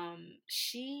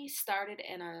 She started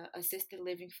in a assisted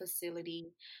living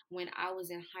facility when I was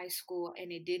in high school,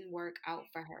 and it didn't work out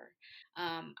for her.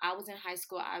 I was in high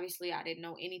school. Obviously, I didn't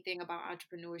know anything about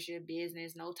entrepreneurship,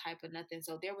 business, no type of nothing.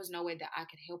 So there was no way that I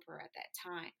could help her at that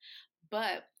time.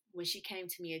 But when she came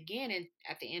to me again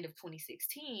at the end of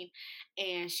 2016,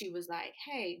 and she was like,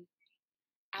 "Hey,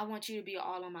 I want you to be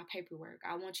all on my paperwork.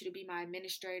 I want you to be my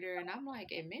administrator." And I'm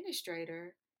like,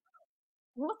 "Administrator?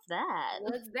 What's that?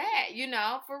 What's that?"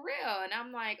 For real. And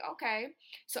I'm like, "Okay."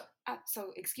 So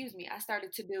excuse me. I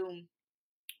started to do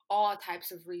all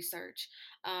types of research.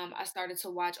 I started to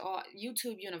watch all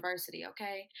YouTube University.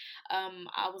 Okay,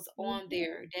 I was on Mhm.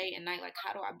 there day and night. Like,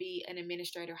 how do I be an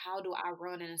administrator? How do I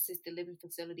run an assisted living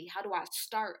facility? How do I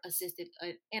start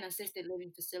an assisted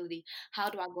living facility? How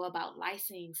do I go about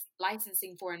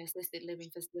licensing for an assisted living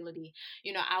facility?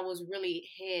 I was really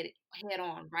head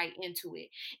on right into it,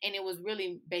 and it was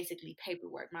really basically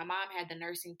paperwork. My mom had the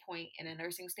nursing point and a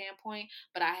nursing standpoint,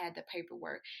 but I had the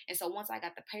paperwork. And so once I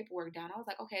got the paperwork down, I was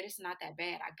like, okay, this is not that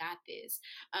bad. I got this.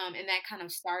 And that kind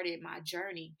of started my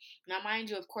journey. Now, mind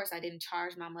you, of course, I didn't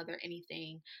charge my mother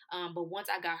anything. But once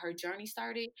I got her journey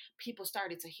started, people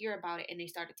started to hear about it and they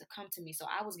started to come to me. So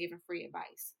I was giving free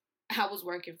advice. I was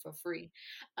working for free.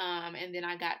 And then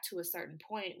I got to a certain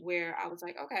point where I was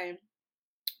like, okay,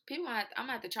 I'm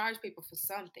gonna have to charge people for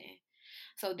something.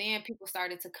 So then people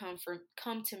started to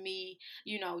come to me,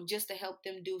 just to help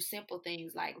them do simple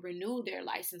things like renew their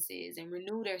licenses and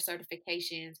renew their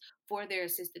certifications for their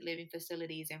assisted living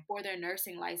facilities and for their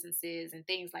nursing licenses and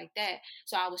things like that.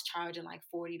 So I was charging like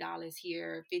 $40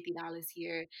 here, $50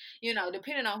 here,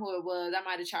 depending on who it was. I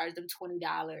might have charged them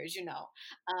 $20,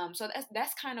 So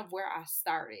that's kind of where I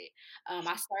started.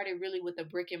 I started really with the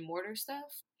brick and mortar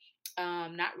stuff,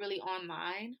 not really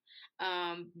online,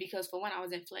 because for one, I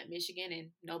was in Flint, Michigan, and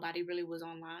nobody really was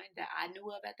online that I knew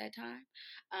of at that time.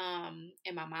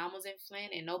 And my mom was in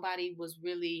Flint, and nobody was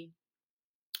really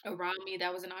around me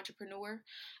that was an entrepreneur.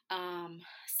 Um,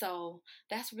 so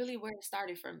that's really where it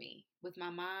started for me with my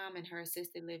mom and her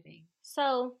assisted living.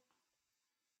 So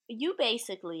you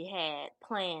basically had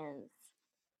plans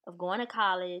of going to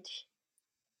college,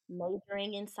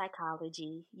 majoring in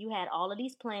psychology. You had all of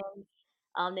these plans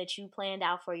that you planned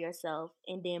out for yourself,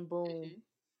 and then boom, Mhm.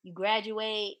 you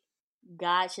graduate.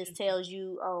 God just tells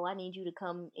you, "Oh, I need you to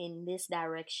come in this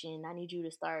direction. I need you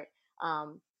to start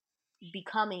um,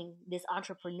 becoming this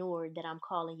entrepreneur that I'm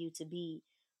calling you to be."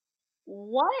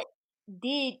 What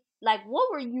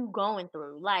what were you going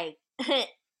through? Like,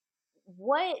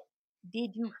 what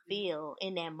did you feel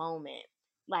in that moment?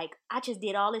 Like, I just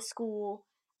did all this school.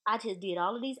 I just did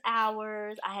all of these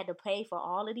hours. I had to pay for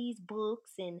all of these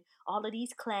books and all of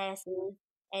these classes.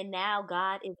 And now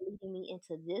God is leading me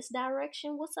into this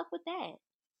direction. What's up with that?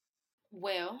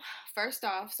 Well, first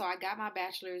off, so I got my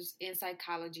bachelor's in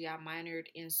psychology. I minored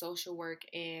in social work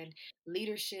and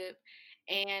leadership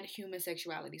and human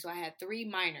sexuality. So I had three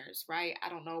minors, right? I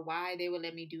don't know why they would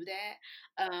let me do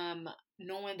that.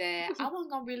 Knowing that I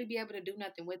wasn't gonna really be able to do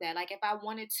nothing with that. Like if I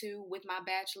wanted to with my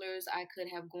bachelor's, I could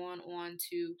have gone on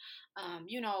to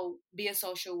be a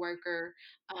social worker.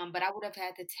 But I would have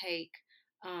had to take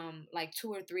like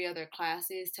two or three other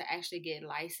classes to actually get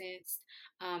licensed.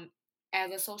 Um, as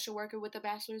a social worker with a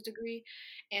bachelor's degree.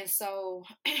 And so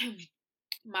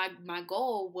my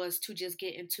goal was to just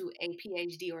get into a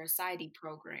PhD or a PsyD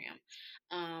program,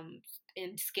 um,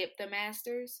 and skip the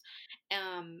master's,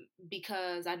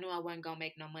 because I knew I wasn't gonna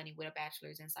make no money with a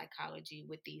bachelor's in psychology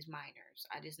with these minors.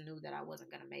 I just knew that I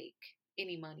wasn't gonna make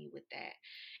any money with that.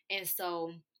 And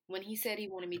so when he said he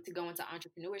wanted me to go into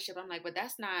entrepreneurship, I'm like, but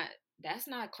that's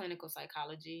not clinical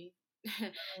psychology.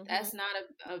 Hmm. That's not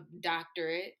a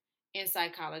doctorate in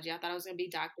psychology. I thought I was gonna be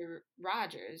Dr.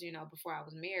 Rogers, before I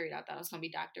was married. I thought I was gonna be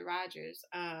Dr. Rogers.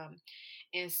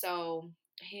 And so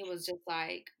he was just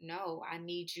like, no, I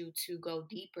need you to go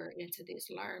deeper into this,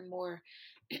 learn more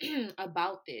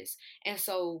about this. And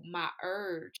so my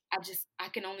urge, I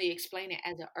can only explain it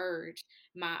as an urge.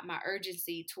 My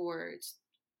urgency towards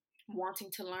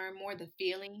wanting to learn more, the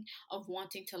feeling of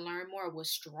wanting to learn more was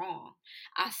strong.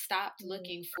 I stopped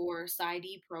looking for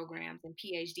PsyD programs and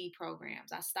PhD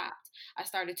programs. I stopped. I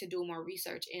started to do more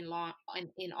research in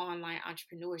online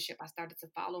entrepreneurship. I started to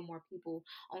follow more people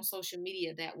on social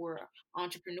media that were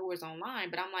entrepreneurs online.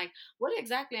 But I'm like, what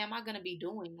exactly am I going to be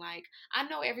doing? Like, I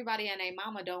know everybody and their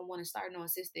mama don't want to start no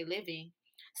assisted living.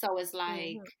 So it's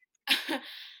like, Hmm.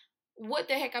 what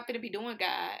the heck I'm going to be doing,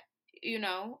 God?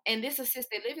 And this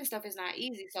assisted living stuff is not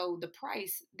easy. So the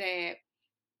price that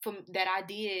I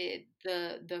did,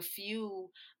 the few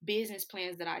business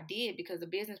plans that I did, because the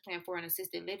business plan for an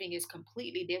assisted living is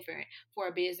completely different for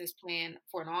a business plan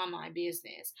for an online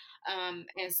business.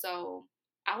 And so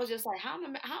I was just like, how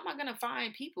am I gonna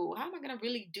find people? How am I gonna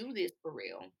really do this for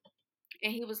real?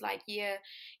 And he was like, yeah,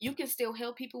 you can still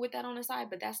help people with that on the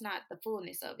side, but that's not the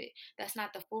fullness of it. That's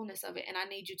not the fullness of it. And I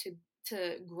need you to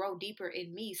grow deeper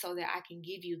in me so that I can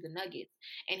give you the nuggets.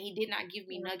 And he did not give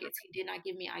me nuggets. He did not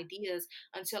give me ideas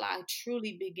until I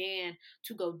truly began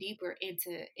to go deeper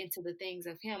into the things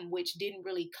of him, which didn't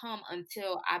really come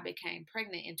until I became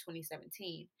pregnant in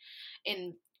 2017.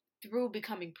 And through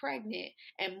becoming pregnant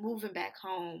and moving back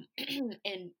home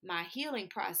and my healing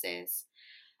process,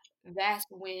 that's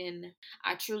when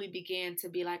I truly began to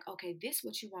be like, okay, this is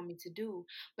what you want me to do.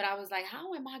 But I was like,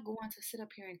 how am I going to sit up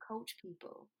here and coach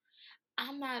people?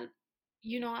 I'm not,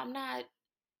 I'm not,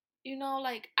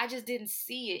 like I just didn't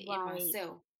see it in Right.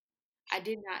 myself. I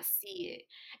did not see it.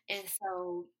 And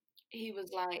so he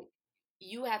was like,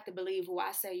 you have to believe who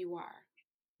I say you are,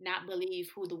 not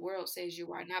believe who the world says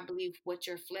you are, not believe what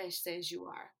your flesh says you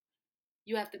are.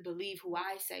 You have to believe who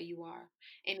I say you are.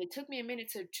 And it took me a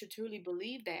minute to truly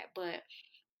believe that. But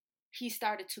he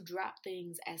started to drop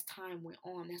things as time went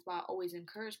on. That's why I always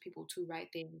encourage people to write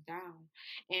things down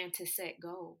and to set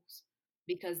goals,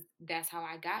 because that's how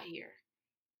I got here.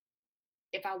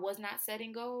 If I was not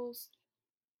setting goals,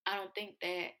 I don't think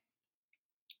that,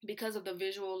 because of the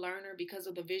visual learner, because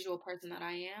of the visual person that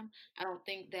I am, I don't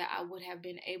think that I would have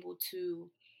been able to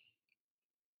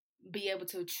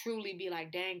truly be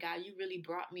like, dang, God, you really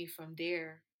brought me from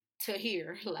there to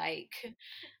here. Like,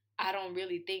 I don't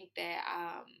really think that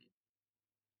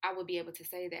I would be able to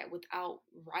say that without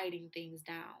writing things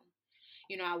down.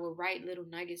 I would write little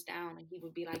nuggets down and he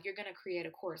would be like, you're going to create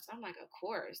a course. I'm like, a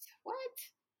course? What?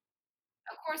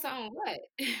 A course on what?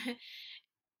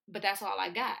 But that's all I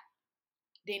got.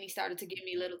 Then he started to give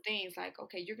me little things like,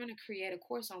 okay, you're going to create a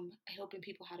course on helping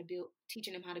people how to build,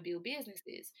 teaching them how to build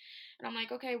businesses. And I'm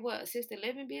like, okay, what, assisted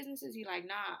living businesses? He like,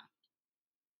 nah,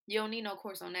 you don't need no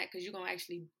course on that, because you're going to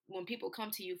actually, when people come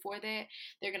to you for that,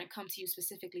 they're going to come to you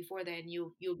specifically for that, and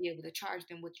you'll be able to charge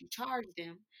them what you charge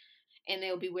them, and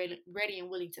they'll be ready and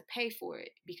willing to pay for it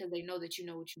because they know that you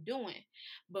know what you're doing.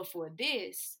 But for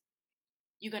this,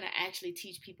 you're going to actually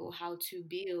teach people how to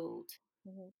build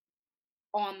Hmm.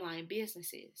 online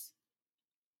businesses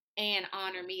and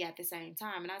honor me at the same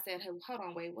time. And I said, hey, hold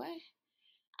on, wait, what?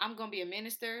 I'm gonna be a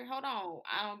minister. Hold on,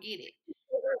 I don't get it.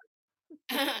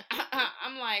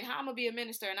 I'm like, how I'm gonna be a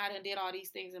minister and I done did all these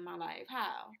things in my life?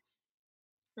 How?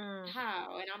 Mm.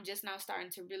 How? And I'm just now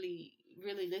starting to really,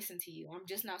 really listen to you. I'm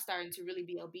just now starting to really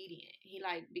be obedient. He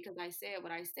like, because I said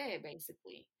what I said,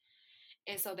 basically.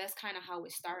 And so that's kind of how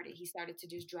it started. He started to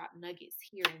just drop nuggets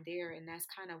here and there. And that's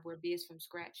kind of where Biz from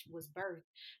Scratch was birthed.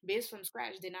 Biz from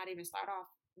Scratch did not even start off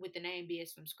with the name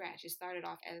Biz from Scratch. It started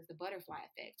off as the butterfly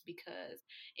effect because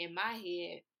in my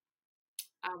head,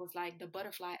 I was like the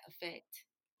butterfly effect,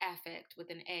 affect with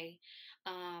an A.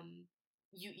 Um,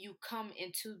 you come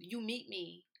into you meet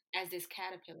me as this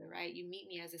caterpillar, right? You meet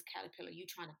me as this caterpillar. You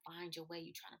trying to find your way.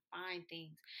 You trying to find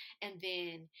things, and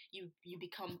then you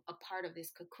become a part of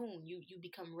this cocoon. You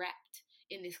become wrapped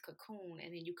in this cocoon,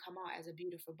 and then you come out as a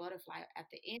beautiful butterfly at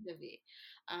the end of it.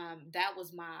 That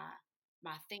was my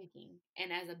thinking.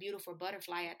 And as a beautiful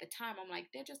butterfly at the time, I'm like,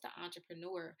 they're just an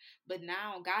entrepreneur. But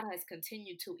now God has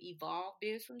continued to evolve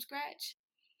Biz from Scratch.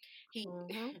 He,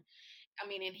 Mm-hmm. I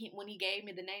mean, and he when he gave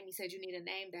me the name, he said you need a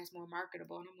name that's more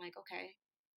marketable, and I'm like, okay,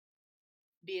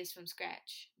 Biz from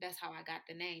Scratch. That's how I got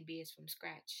the name Biz from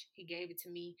Scratch. He gave it to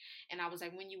me, and I was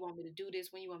like, when you want me to do this,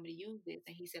 when you want me to use this,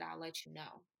 and he said, I'll let you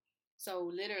know. So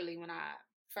literally, when I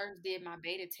first did my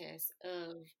beta test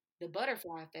of the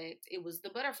butterfly effect, it was the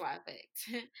butterfly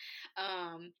effect.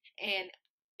 um,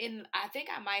 and I think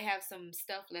I might have some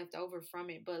stuff left over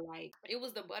from it, but like it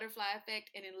was the butterfly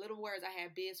effect, and in little words, I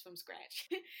had Biz from Scratch.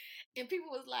 And people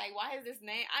was like, "Why is this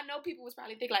name?" I know people was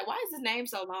probably thinking like, "Why is this name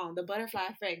so long?" The butterfly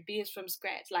effect, Biz from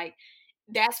Scratch. Like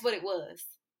that's what it was.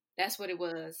 That's what it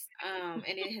was. And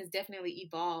it has definitely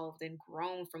evolved and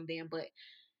grown from then, but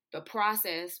the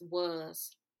process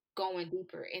was going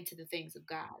deeper into the things of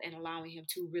God and allowing him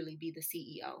to really be the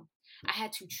CEO. I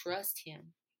had to trust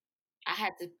him.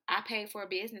 I paid for a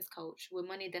business coach with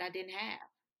money that I didn't have.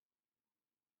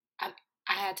 I,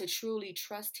 I had to truly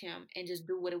trust him and just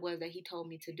do what it was that he told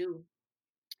me to do.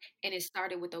 And it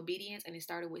started with obedience and it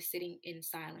started with sitting in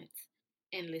silence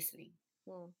and listening.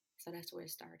 Mm. So that's where it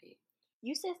started.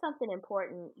 You said something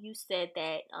important. You said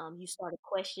that you started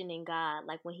questioning God,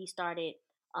 like when He started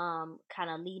kind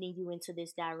of leading you into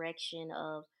this direction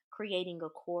of creating a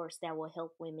course that will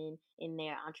help women in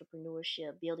their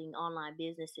entrepreneurship, building online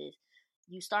businesses.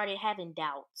 You started having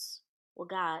doubts. Well,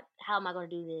 God, how am I going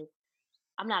to do this?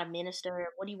 I'm not a minister.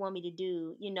 What do you want me to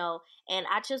do? And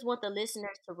I just want the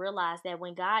listeners to realize that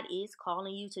when God is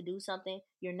calling you to do something,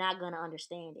 you're not going to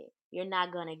understand it. You're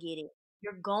not going to get it.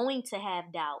 You're going to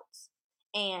have doubts.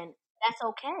 And that's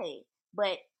okay.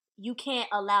 But you can't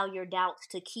allow your doubts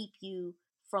to keep you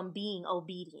from being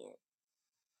obedient.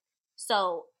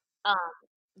 So, um,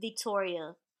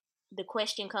 Victoria, the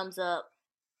question comes up,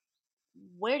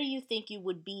 where do you think you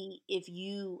would be if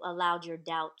you allowed your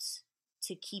doubts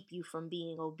to keep you from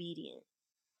being obedient?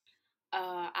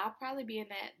 I'll probably be in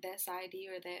that PsyD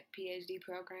or that PhD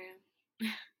program.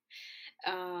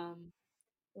 um,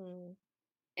 Mm.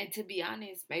 and to be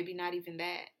honest, maybe not even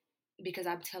that, because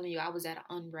I'm telling you, I was at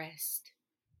unrest.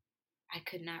 I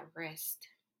could not rest.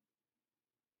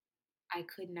 I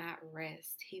could not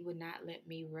rest. He would not let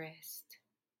me rest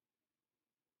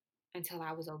until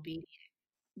I was obedient.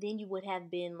 Then you would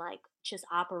have been like just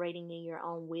operating in your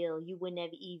own will. You wouldn't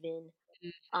have even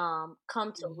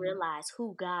come to Mm-hmm. realize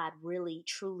who God really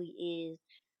truly is,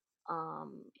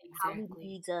 how He Exactly.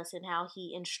 leads us and how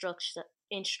He instructs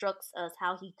us,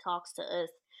 how He talks to us.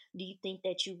 Do you think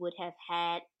that you would have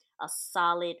had a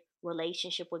solid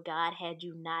relationship with God had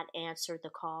you not answered the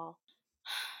call?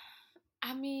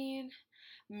 I mean,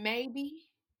 maybe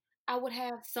I would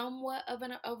have somewhat of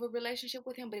a relationship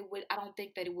with him, but I don't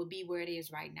think that it would be where it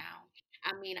is right now.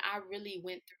 I mean, I really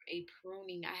went through a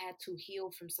pruning. I had to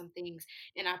heal from some things,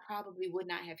 and I probably would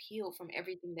not have healed from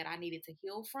everything that I needed to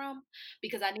heal from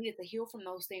because I needed to heal from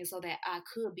those things so that I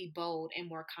could be bold and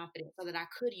more confident, so that I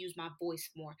could use my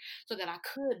voice more, so that I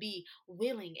could be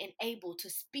willing and able to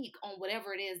speak on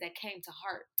whatever it is that came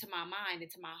to my mind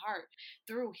and to my heart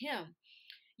through him.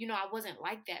 I wasn't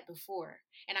like that before.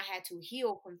 And I had to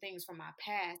heal from things from my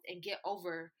past and get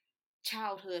over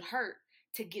childhood hurt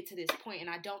to get to this point. And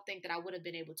I don't think that I would have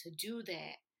been able to do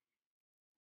that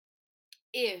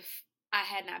if I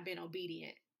had not been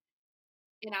obedient.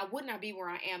 And I would not be where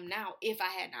I am now if I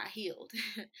had not healed.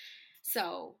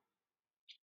 So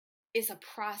it's a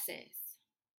process.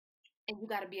 And you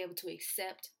got to be able to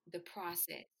accept the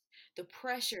process. The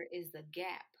pressure is the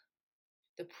gap.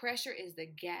 The pressure is the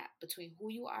gap between who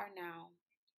you are now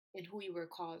and who you were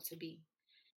called to be.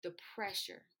 The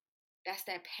pressure. That's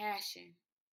that passion.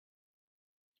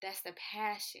 That's the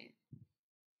passion.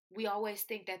 We always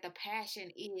think that the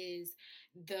passion is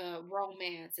the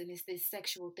romance and it's this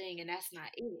sexual thing, and that's not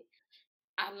it.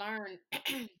 I learned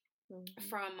Mm-hmm.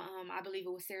 from I believe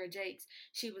it was Sarah Jakes.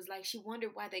 She was like, she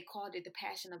wondered why they called it the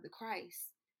Passion of the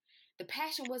Christ. The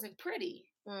passion wasn't pretty.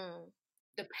 Mm.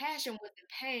 The passion was the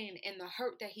pain and the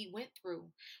hurt that he went through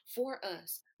for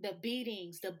us. The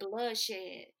beatings, the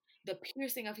bloodshed, the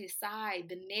piercing of his side,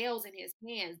 the nails in his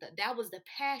hands. That was the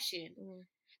passion. Mm.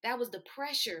 That was the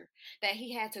pressure that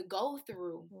he had to go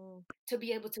through Mm. to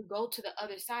be able to go to the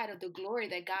other side of the glory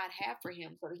that God had for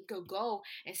him, so that he could go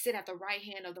and sit at the right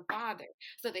hand of the Father,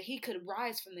 so that he could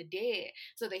rise from the dead,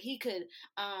 so that he could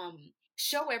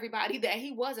show everybody that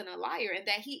he wasn't a liar and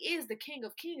that he is the King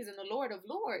of Kings and the Lord of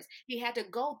Lords. He had to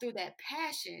go through that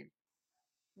passion,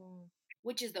 Mm.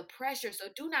 which is the pressure. So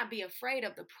do not be afraid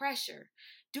of the pressure.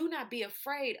 Do not be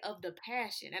afraid of the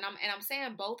passion. And I'm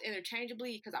saying both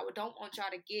interchangeably, because I don't want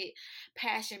y'all to get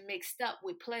passion mixed up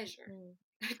with pleasure, Mm.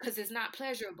 because it's not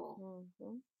pleasurable.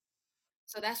 Mm-hmm.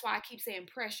 So that's why I keep saying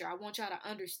pressure. I want y'all to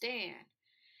understand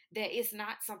that it's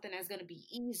not something that's going to be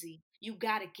easy. You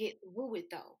got to get through it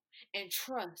though, and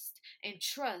trust and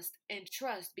trust and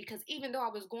trust. Because even though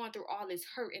I was going through all this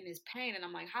hurt and this pain, and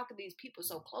I'm like, how could these people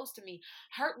so close to me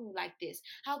hurt me like this?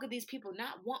 How could these people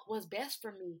not want what's best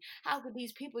for me? How could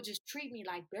these people just treat me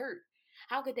like dirt?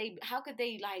 How could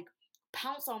they like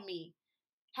pounce on me?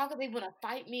 How could they want to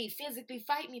fight me, physically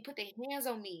fight me, put their hands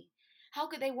on me? How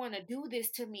could they want to do this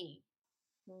to me?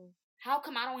 Mm. How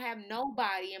come I don't have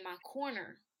nobody in my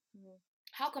corner? Mm.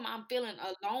 How come I'm feeling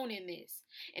alone in this?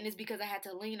 And it's because I had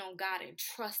to lean on God and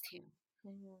trust him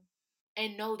Mm.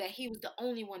 and know that he was the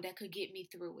only one that could get me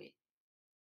through it.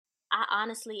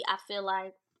 I feel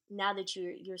like now that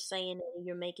you're saying it and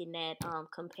you're making that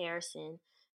comparison,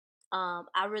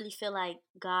 I really feel like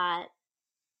God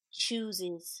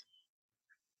chooses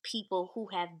people who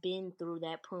have been through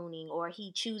that pruning, or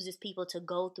he chooses people to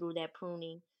go through that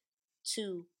pruning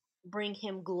to bring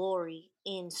him glory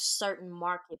in certain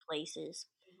marketplaces.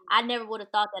 I never would have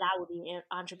thought that I would be an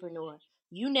entrepreneur.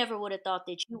 You never would have thought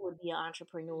that you would be an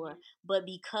entrepreneur, Mhm. but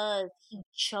because he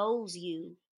chose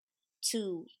you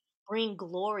to bring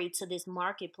glory to this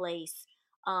marketplace,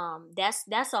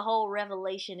 that's a whole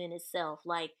revelation in itself.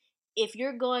 Like, if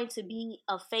you're going to be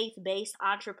a faith-based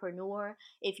entrepreneur,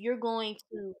 if you're going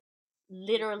to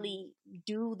literally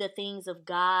do the things of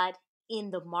God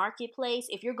in the marketplace,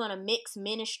 if you're going to mix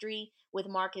ministry with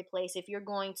marketplace, if you're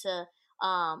going to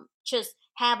just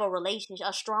have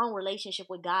a strong relationship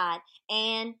with God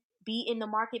and be in the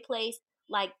marketplace,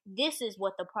 like, this is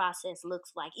what the process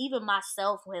looks like. Even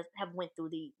myself have went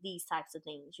through these types of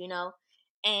things, you know.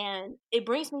 And it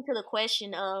brings me to the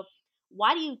question of,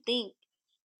 why do you think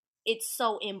it's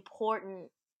so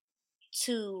important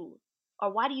to,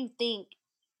 or why do you think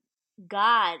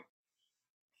God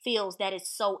feels that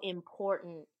it's so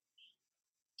important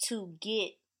to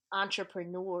get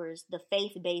entrepreneurs, the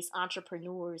faith-based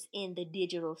entrepreneurs, in the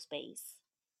digital space?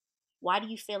 Why do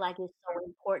you feel like it's so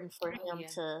important for Oh him yeah.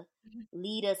 to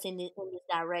lead us in this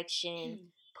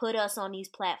direction, put us on these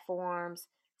platforms,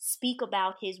 speak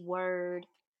about his word,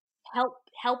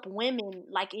 help women,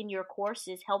 like in your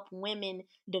courses, help women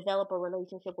develop a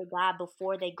relationship with God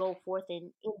before they go forth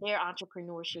in their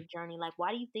entrepreneurship journey? Like,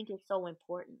 why do you think it's so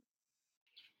important?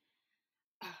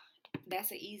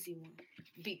 That's an easy one,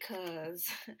 because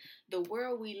the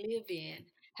world we live in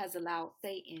has allowed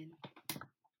Satan,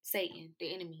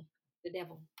 the enemy, the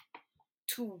devil,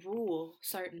 to rule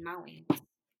certain mountains.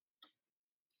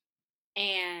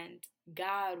 And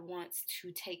God wants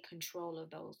to take control of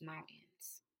those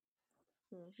mountains.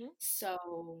 Mm-hmm.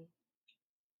 So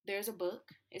there's a book.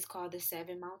 It's called The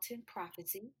Seven Mountain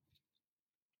Prophecy.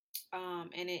 And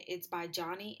it's by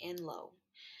Johnny and Lowe.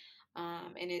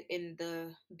 And it, in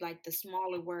the like the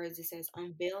smaller words, it says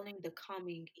unveiling the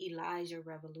coming Elijah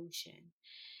revolution.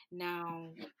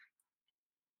 Now,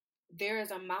 there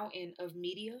is a mountain of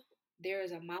media. There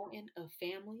is a mountain of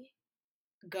family,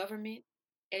 government,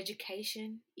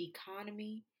 education,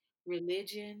 economy,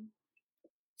 religion,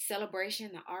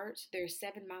 celebration, the arts. There are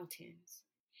seven mountains.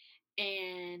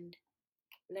 And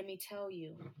let me tell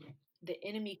you, the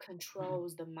enemy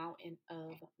controls the mountain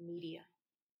of media.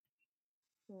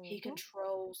 He Mm-hmm.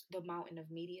 controls the mountain of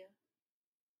media.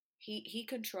 He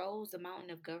controls the mountain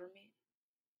of government.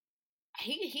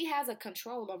 He has a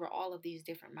control over all of these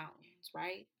different mountains,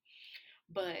 right?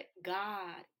 But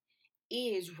God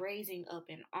is raising up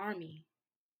an army.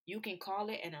 You can call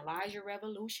it an Elijah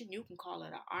revolution. You can call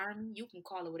it an army. You can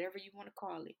call it whatever you want to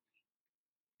call it.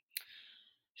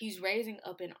 He's raising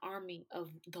up an army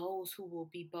of those who will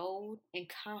be bold and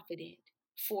confident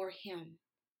for him,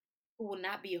 who will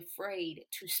not be afraid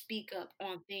to speak up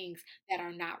on things that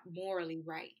are not morally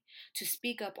right, to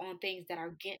speak up on things that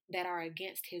are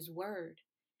against his word.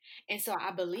 And so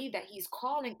I believe that he's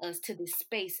calling us to this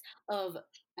space of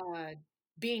uh,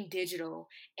 being digital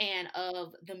and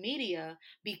of the media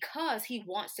because he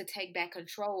wants to take back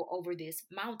control over this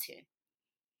mountain.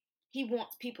 He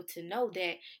wants people to know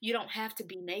that you don't have to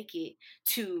be naked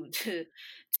to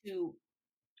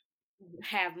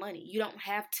have money. You don't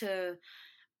have to,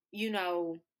 you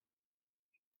know,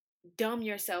 dumb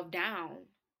yourself down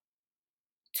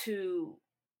to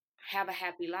have a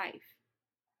happy life.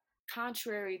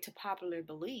 Contrary to popular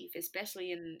belief,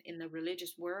 especially in the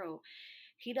religious world,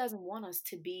 he doesn't want us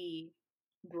to be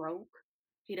broke.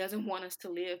 He doesn't want us to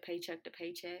live paycheck to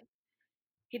paycheck.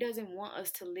 He doesn't want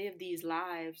us to live these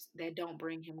lives that don't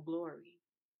bring him glory.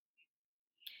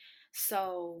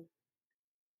 So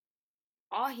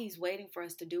all he's waiting for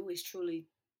us to do is truly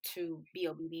to be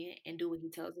obedient and do what he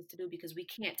tells us to do, because we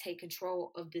can't take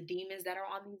control of the demons that are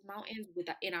on these mountains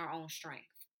in our own strength.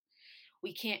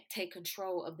 We can't take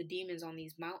control of the demons on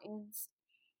these mountains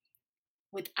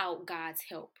without God's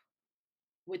help,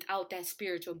 without that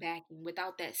spiritual backing,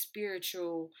 without that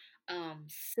spiritual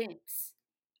sense.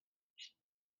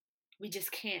 We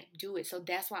just can't do it. So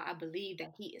that's why I believe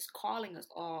that he is calling us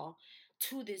all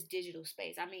to this digital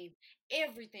space. I mean,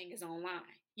 everything is online.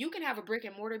 You can have a brick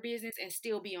and mortar business and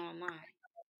still be online.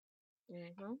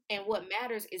 Mm-hmm. And what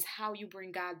matters is how you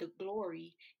bring God the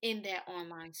glory in that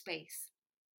online space.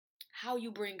 How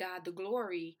you bring God the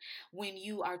glory when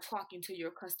you are talking to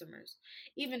your customers.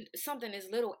 Even something as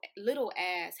little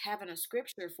as having a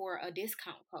scripture for a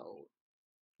discount code.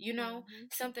 Mm-hmm.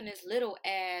 Something as little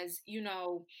as,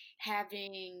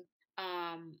 having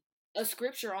a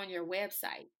scripture on your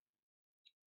website,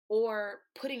 or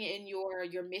putting it in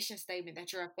your mission statement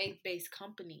that you're a faith-based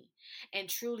company, and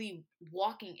truly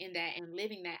walking in that and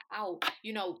living that out.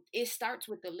 It starts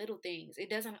with the little things. It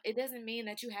doesn't mean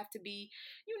that you have to be,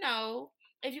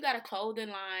 if you got a clothing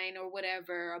line or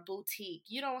whatever, a boutique,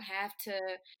 you don't have to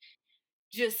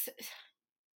just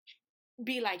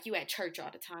be like you at church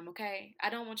all the time, okay? I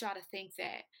don't want y'all to think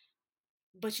that.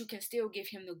 But you can still give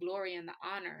him the glory and the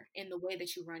honor in the way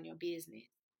that you run your business.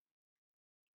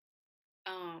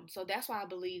 So that's why I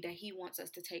believe that he wants us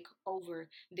to take over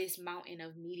this mountain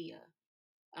of media,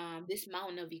 this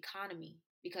mountain of economy,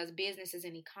 because business is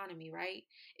an economy, right?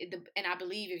 And I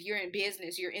believe if you're in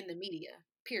business, you're in the media,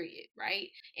 period, right?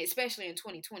 Especially in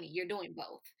 2020, you're doing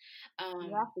both. You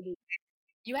have Um, to be.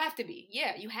 you have to be.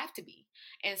 Yeah, you have to be.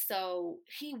 And so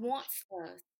he wants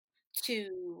us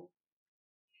to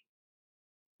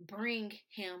bring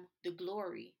him the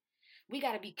glory. We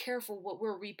got to be careful what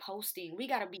we're reposting. We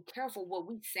got to be careful what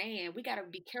we're saying. We got to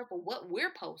be careful what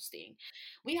we're posting.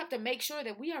 We have to make sure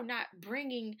that we are not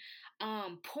bringing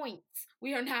points.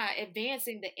 We are not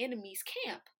advancing the enemy's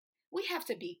camp. We have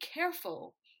to be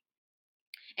careful.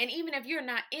 And even if you're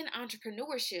not in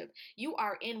entrepreneurship, you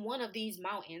are in one of these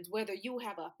mountains, whether you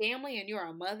have a family and you're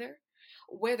a mother,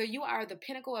 whether you are the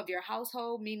pinnacle of your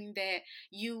household, meaning that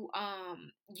you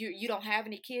don't have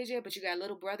any kids yet, but you got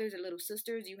little brothers and little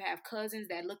sisters, you have cousins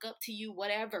that look up to you,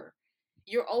 whatever.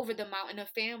 You're over the mountain of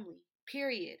family,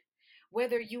 period.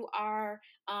 Whether you are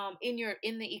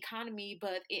in the economy,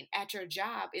 but at your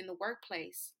job, in the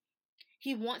workplace,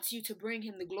 he wants you to bring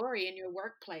him the glory in your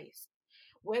workplace.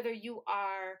 Whether you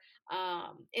are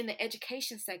in the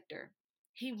education sector,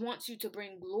 he wants you to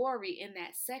bring glory in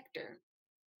that sector.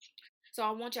 So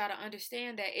I want y'all to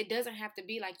understand that it doesn't have to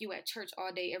be like you at church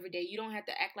all day, every day. You don't have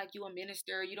to act like you a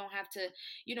minister. You don't have to,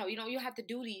 you have to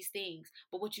do these things.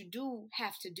 But what you do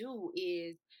have to do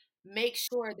is make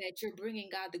sure that you're bringing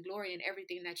God the glory in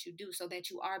everything that you do, so that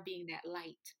you are being that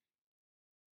light.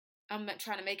 I'm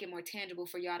trying to make it more tangible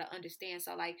for y'all to understand.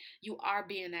 So, like, you are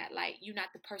being that light. You're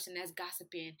not the person that's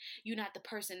gossiping. You're not the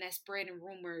person that's spreading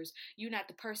rumors. You're not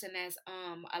the person that's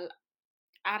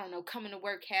I don't know, coming to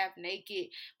work half naked,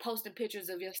 posting pictures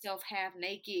of yourself half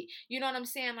naked. You know what I'm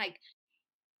saying? Like,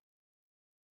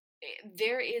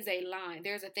 there is a line.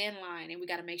 There's a thin line, and we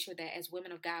got to make sure that as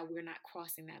women of God, we're not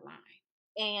crossing that line.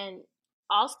 And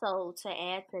also to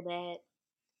add to that,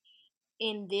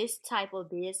 in this type of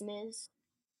business,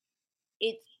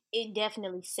 it it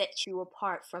definitely sets you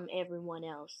apart from everyone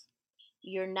else.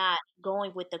 You're not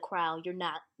going with the crowd. You're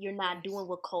not Yes. doing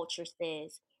what culture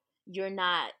says. You're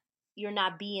not you're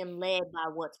not being led by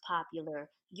what's popular.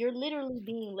 You're literally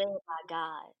being led by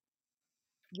God.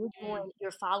 Mm,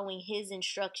 You're following his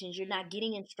instructions. You're not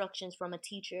getting instructions from a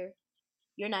teacher.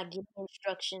 You're not getting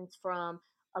instructions from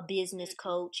a business mm,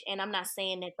 coach. And I'm not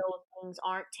saying that those things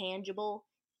aren't tangible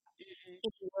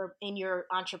mm, in your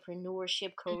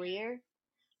entrepreneurship mm, career,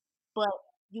 but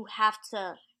you have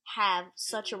to have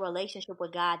such a relationship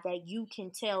with God that you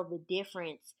can tell the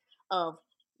difference of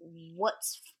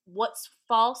what's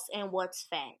false and what's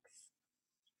facts.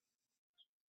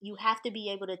 You have to be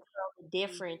able to tell the Mm-hmm.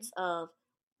 difference of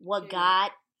what Period.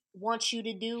 God wants you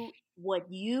to do,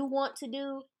 what you want to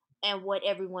do, and what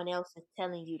everyone else is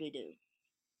telling you to do.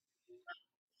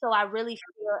 So I really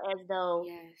feel as though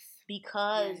Yes.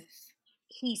 because Yes.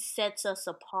 he sets us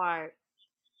apart,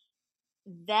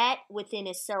 that within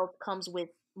itself comes with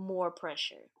more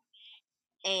pressure.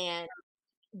 And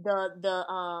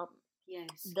the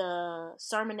Yes. the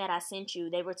sermon that I sent you,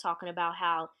 they were talking about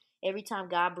how every time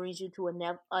God brings you to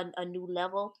a new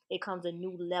level, it comes a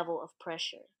new level of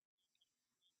pressure.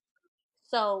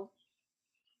 So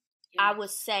I would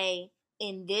Yes. say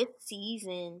in this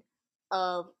season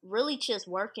of really just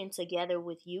working together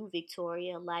with you,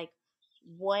 Victoria, like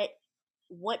what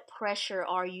what pressure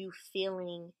are you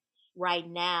feeling right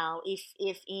now,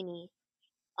 if any,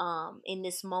 in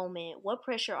this moment? What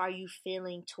pressure are you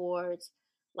feeling towards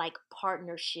like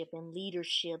partnership and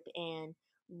leadership and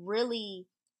really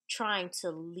trying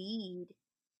to lead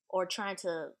or trying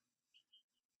to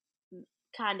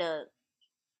kind of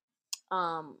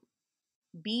um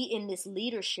be in this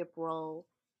leadership role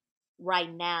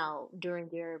right now during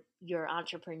your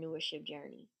entrepreneurship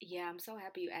journey? Yeah, I'm so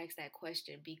happy you asked that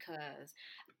question because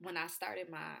when I started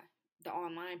the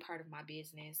online part of my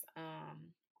business,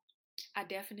 I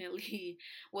definitely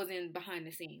wasn't behind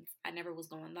the scenes. I never was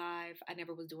going live. I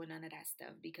never was doing none of that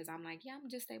stuff because I'm like, yeah, I'm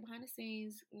just stay behind the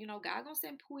scenes. God gonna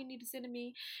send who he need to send to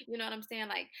me. You know what I'm saying?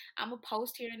 Like I'm a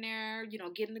post here and there.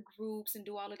 Get in the groups and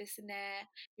do all of this and that.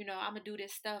 I'm gonna do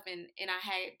this stuff, and I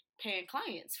had paying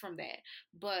clients from that.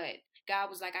 But God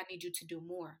was like, I need you to do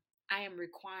more. I am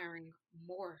requiring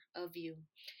more of you,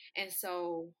 and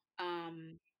so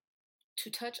to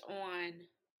touch on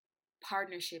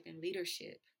partnership and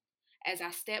leadership as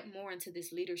I step more into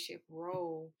this leadership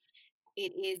role,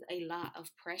 it is a lot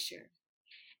of pressure.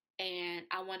 And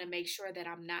I want to make sure that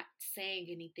I'm not saying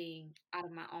anything out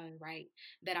of my own right,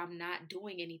 that I'm not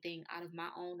doing anything out of my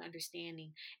own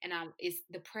understanding. And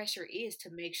the pressure is to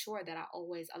make sure that I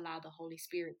always allow the Holy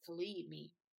Spirit to lead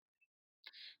me.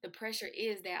 The pressure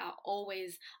is that I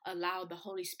always allow the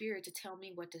Holy Spirit to tell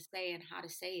me what to say and how to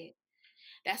say it.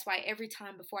 That's why every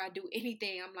time before I do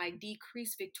anything, I'm like,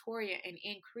 decrease Victoria and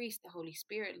increase the Holy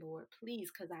Spirit, Lord,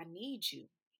 please, because I need you.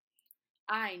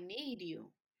 I need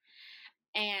you.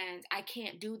 And I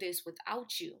can't do this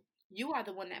without you. You are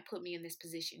the one that put me in this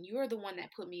position. You're the one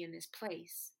that put me in this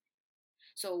place.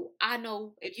 So I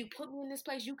know if you put me in this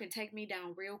place, you can take me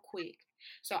down real quick.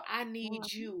 So I need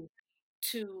Mhm. you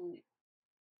to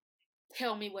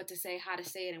tell me what to say, how to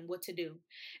say it, and what to do.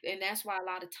 And that's why a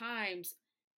lot of times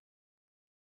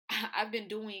I've been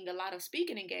doing a lot of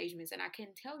speaking engagements, and I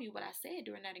can tell you what I said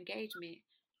during that engagement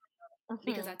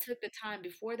because I Mhm. took the time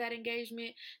before that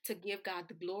engagement to give God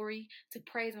the glory, to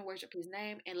praise and worship his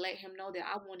name, and let him know that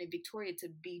I wanted Victoria to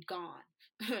be gone.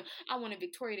 I wanted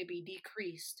Victoria to be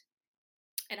decreased,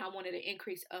 and I wanted an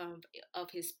increase of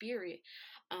his spirit.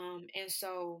 And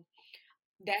so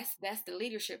that's the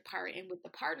leadership part. And with the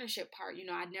partnership part,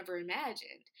 I never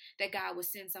imagined that God would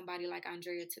send somebody like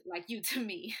Andrea like you to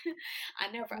me.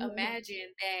 I never Mhm.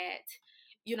 imagined that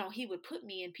he would put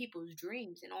me in people's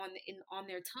dreams and on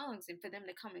their tongues, and for them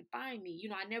to come and find me.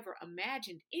 I never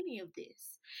imagined any of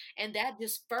this, and that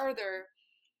just further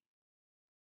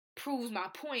proves my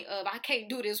point of I can't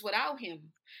do this without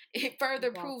him. It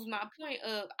further proves Exactly. my point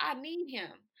of I need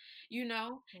him,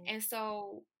 Mhm. and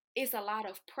so it's a lot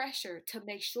of pressure to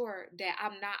make sure that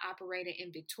I'm not operating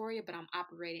in Victoria, but I'm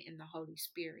operating in the Holy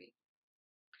Spirit.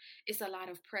 It's a lot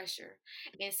of pressure.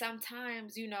 And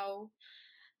sometimes,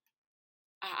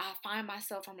 I find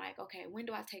myself, I'm like, okay, when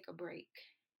do I take a break?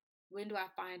 When do I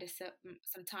find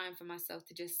some time for myself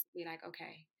to just be like,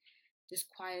 okay, just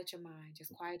quiet your mind,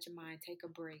 take a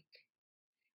break.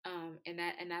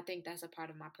 And I think that's a part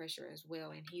of my pressure as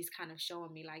well. And he's kind of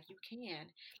showing me like you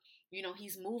can,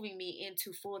 he's moving me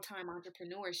into full-time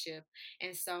entrepreneurship.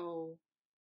 And so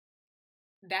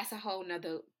that's a whole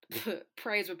nother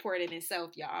praise report in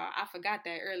itself, y'all. I forgot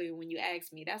that earlier when you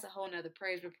asked me. That's a whole nother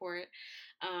praise report.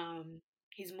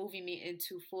 He's moving me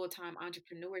into full-time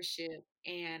entrepreneurship,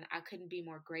 and I couldn't be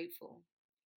more grateful.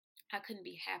 I couldn't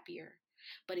be happier.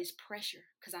 But it's pressure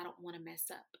because I don't want to mess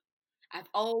up. I've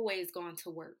always gone to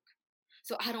work.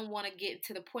 So I don't want to get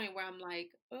to the point where I'm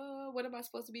like, oh, what am I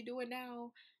supposed to be doing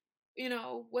now?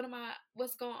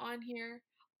 What's going on here?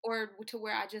 Or to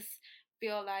where I just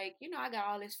feel like, I got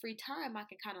all this free time, I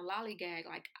can kind of lollygag.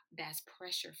 Like, that's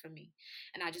pressure for me.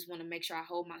 And I just want to make sure I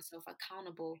hold myself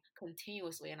accountable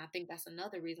continuously. And I think that's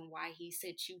another reason why he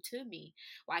sent you to me,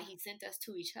 why he sent us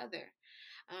to each other.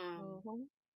 Um, Mm-hmm.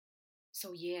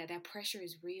 so yeah, that pressure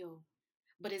is real,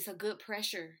 but it's a good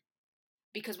pressure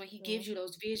because when he gives you Mm-hmm.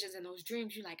 those visions and those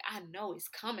dreams, you're like, I know it's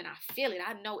coming. I feel it.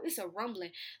 I know it's a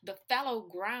rumbling. The fallow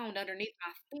ground underneath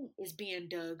my feet is being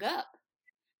dug up.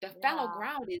 The fallow Yeah.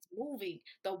 ground is moving.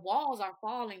 The walls are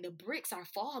falling. The bricks are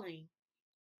falling.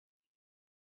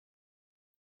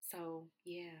 So,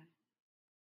 yeah.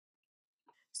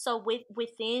 So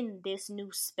within this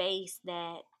new space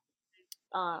that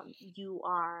you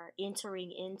are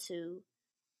entering into,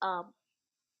 um,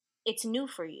 it's new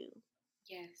for you.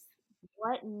 Yes.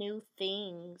 What new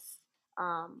things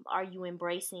are you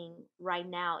embracing right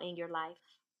now in your life?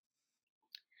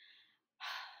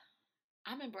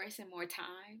 I'm embracing more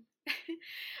time.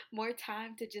 More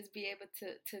time to just be able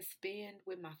to spend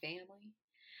with my family.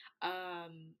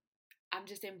 Um, I'm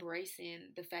just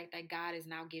embracing the fact that God is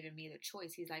now giving me the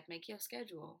choice. He's like, make your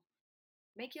schedule.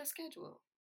 Make your schedule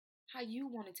how you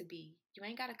want it to be. You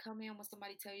ain't gotta come in when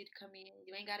somebody tell you to come in.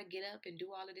 You ain't gotta get up and do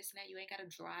all of this and that. You ain't gotta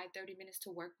drive 30 minutes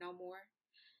to work no more.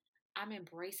 I'm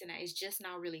embracing that. It's just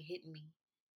now really hitting me.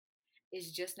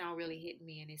 It's just now really hitting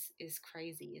me, and it's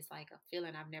crazy. It's like a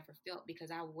feeling I've never felt because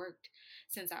I worked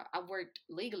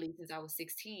legally since I was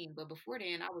 16, but before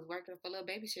then I was working for little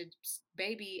babysitting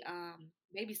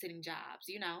jobs,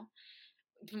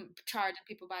 charging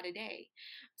people by the day.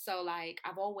 So like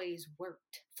I've always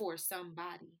worked for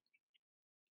somebody.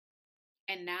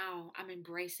 And now I'm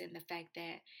embracing the fact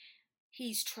that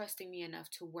he's trusting me enough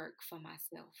to work for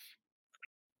myself.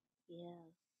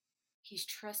 Yeah. He's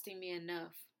trusting me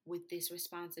enough with this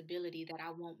responsibility that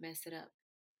I won't mess it up.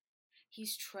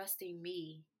 He's trusting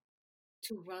me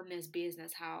to run this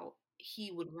business how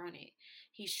he would run it.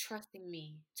 He's trusting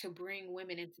me to bring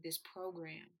women into this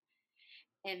program.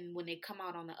 And when they come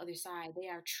out on the other side, they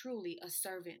are truly a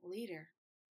servant leader.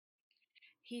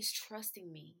 He's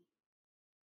trusting me.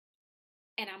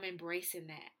 And I'm embracing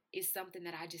that. It's something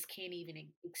that I just can't even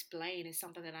explain. It's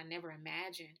something that I never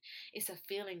imagined. It's a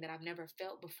feeling that I've never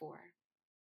felt before.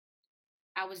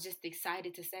 I was just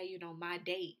excited to say, my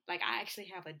date. Like, I actually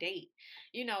have a date,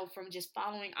 from just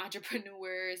following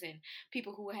entrepreneurs and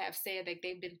people who have said that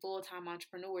they've been full time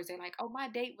entrepreneurs. They're like, oh, my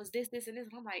date was this, this, and this.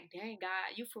 And I'm like, dang,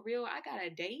 God, you for real? I got a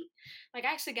date? Like,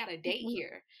 I actually got a date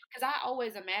here. Because I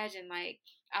always imagined, like,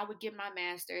 I would get my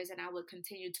master's and I would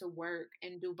continue to work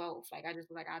and do both. Like,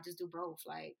 I'll just do both.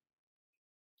 Like,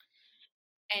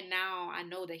 and now I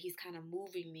know that he's kind of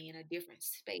moving me in a different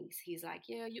space. He's like,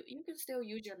 yeah, you can still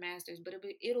use your masters, but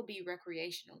it'll be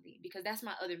recreationally because that's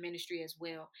my other ministry as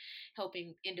well,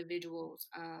 helping individuals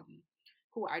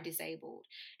who are disabled.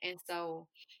 And so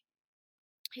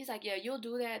he's like, yeah, you'll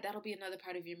do that. That'll be another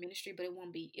part of your ministry, but it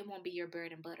won't be your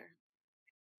bread and butter.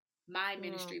 My Mm.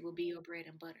 ministry will be your bread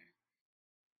and butter.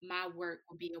 My work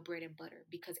will be your bread and butter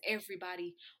because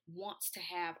everybody wants to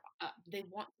they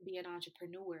want to be an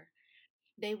entrepreneur.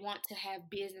 They want to have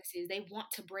businesses. They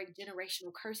want to break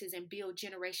generational curses and build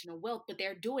generational wealth, but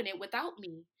they're doing it without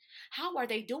me. How are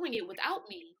they doing it without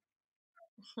me?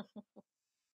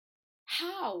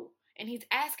 How? And he's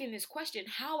asking this question,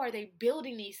 how are they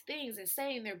building these things and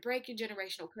saying they're breaking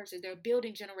generational curses, they're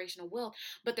building generational wealth,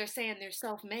 but they're saying they're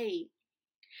self-made.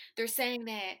 They're saying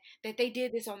that they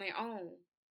did this on their own.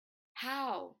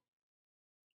 How?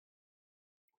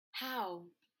 How?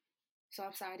 So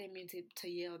I'm sorry, I didn't mean to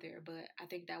yell there, but I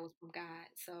think that was from God.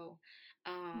 So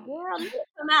Girl, let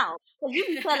come out. Because you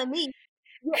be telling me,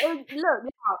 look,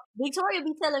 y'all, Victoria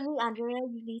be telling me, Andrea,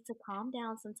 you need to calm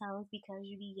down sometimes because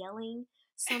you be yelling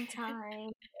sometimes.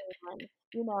 And,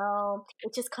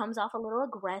 it just comes off a little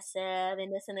aggressive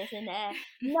and this and this and that.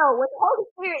 No, with the Holy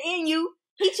Spirit in you,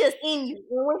 he just in you.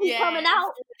 And when he coming yes.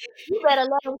 out, you better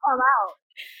let him come out.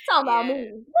 Talking about Yes.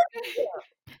 me.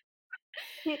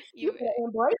 You You better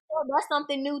embrace that. That's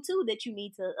something new too that you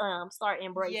need to start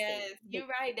embracing. Yes, you're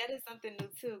right. That is something new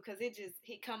too, because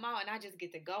he come out and I just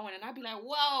get to going and I be like,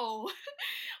 whoa,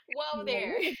 whoa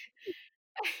there.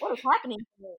 What is happening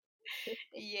here?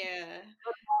 Yeah.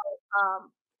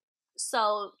 um,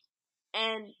 so,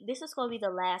 and this is going to be the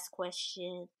last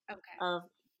question Okay. of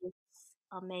this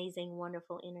amazing,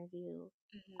 wonderful interview.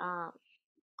 hmm Um,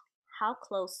 how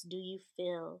close do you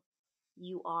feel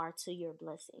you are to your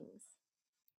blessings?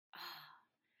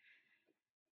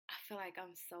 I feel like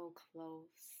I'm so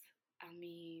close. I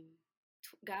mean,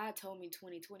 God told me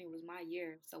 2020 was my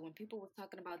year. So when people was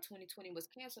talking about 2020 was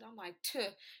canceled, I'm like,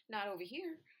 tuh, not over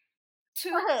here. Tuh,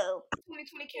 Woohoo!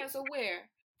 2020 canceled where?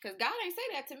 Because God ain't say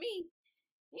that to me.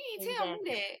 He didn't tell me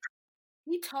Exactly. that.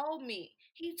 He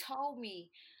told me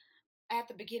at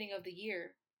the beginning of the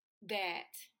year that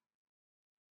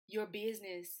your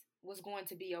business was going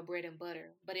to be your bread and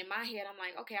butter. But in my head, I'm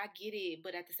like, okay, I get it.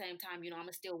 But at the same time,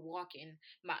 I'm still walking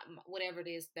my whatever it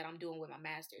is that I'm doing with my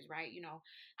masters, right?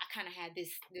 I kind of had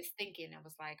this thinking. I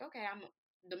was like, okay,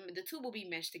 the two will be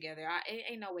meshed together. It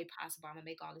ain't no way possible I'm gonna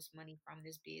make all this money from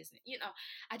this business.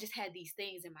 I just had these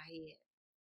things in my head.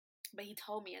 But he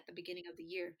told me at the beginning of the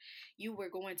year, you were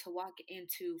going to walk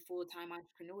into full time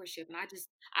entrepreneurship, and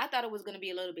I thought it was going to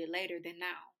be a little bit later than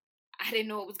now. I didn't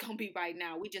know it was going to be right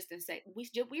now. We just didn't say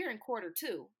we're in quarter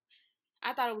 2.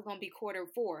 I thought it was going to be quarter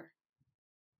 4.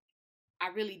 I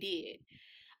really did.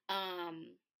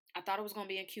 I thought it was going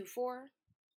to be in Q4.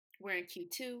 We're in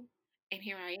Q2, and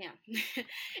here I am.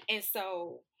 And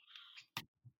so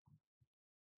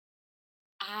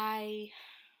I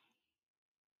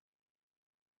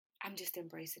I'm just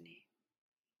embracing it.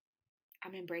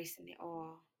 I'm embracing it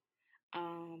all.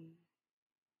 Um,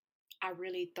 I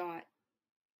really thought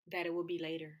that it would be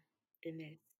later than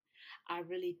this. I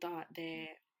really thought that,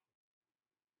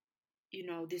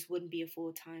 this wouldn't be a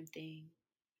full-time thing.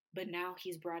 But now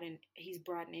he's brought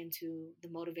into the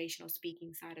motivational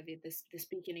speaking side of it, the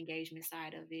speaking engagement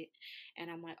side of it. And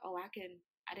I'm like, oh, I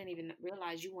didn't even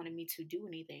realize you wanted me to do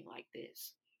anything like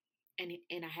this. And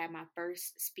I had my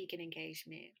first speaking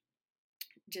engagement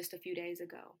just a few days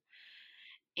ago.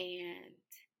 And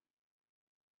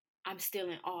I'm still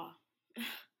in awe.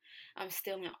 I'm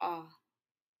still in awe.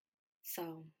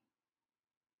 So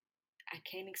I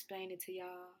can't explain it to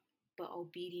y'all, but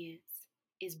obedience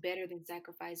is better than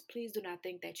sacrifice. Please do not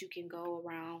think that you can go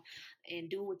around and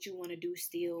do what you want to do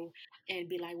still and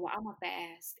be like, well, I'm going to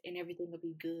fast and everything will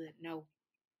be good. No,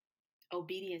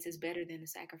 obedience is better than the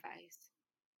sacrifice.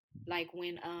 Like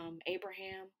when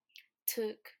Abraham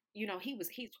took,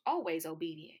 he's always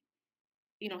obedient.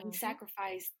 He Mm-hmm.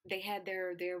 sacrificed. They had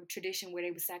their tradition where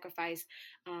they would sacrifice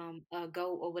a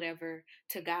goat or whatever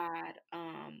to God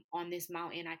on this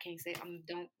mountain. I can't say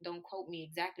don't quote me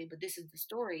exactly, but this is the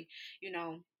story. You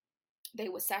know, they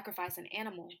would sacrifice an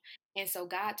animal, and so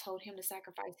God told him to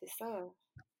sacrifice his son.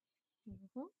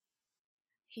 Mm-hmm.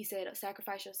 He said,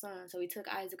 "Sacrifice your son." So he took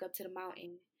Isaac up to the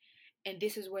mountain, and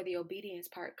this is where the obedience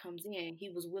part comes in. He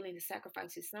was willing to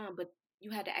sacrifice his son, but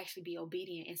you had to actually be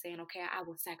obedient and saying, okay, I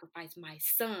will sacrifice my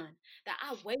son that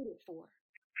I waited for.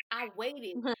 I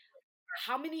waited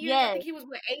how many years? I Yes. think he was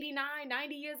 89,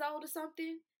 90 years old or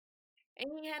something.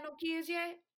 And he had no kids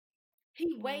yet.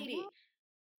 He waited. Mm-hmm.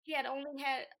 He had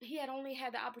only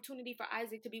had the opportunity for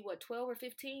Isaac to be 12 or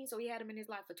 15. So he had him in his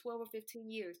life for 12 or 15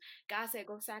 years. God said,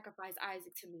 go sacrifice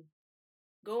Isaac to me.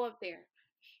 Go up there.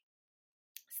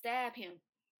 Stab him.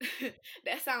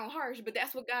 That sounds harsh, but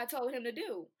that's what God told him to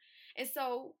do. And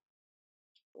so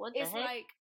What the it's heck? like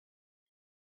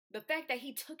the fact that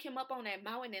he took him up on that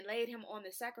mountain and laid him on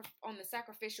the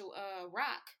sacrificial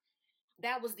rock,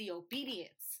 that was the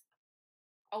obedience.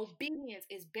 Obedience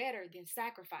is better than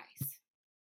sacrifice.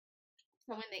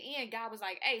 So in the end, God was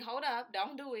like, hey, hold up,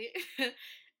 don't do it.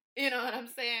 You know what I'm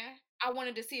saying? I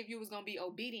wanted to see if you was gonna be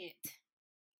obedient.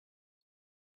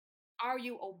 Are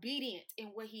you obedient in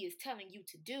what he is telling you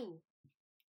to do?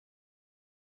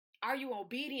 Are you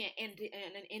obedient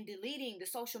in deleting the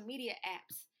social media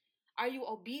apps? Are you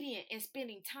obedient in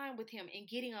spending time with him and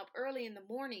getting up early in the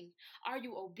morning? Are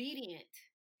you obedient?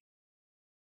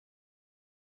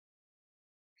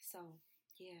 So,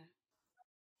 yeah,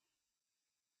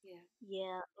 yeah,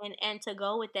 Yeah, and to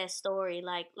go with that story,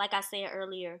 like I said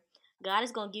earlier, God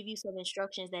is gonna give you some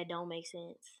instructions that don't make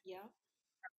sense. yeah.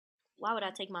 Why would I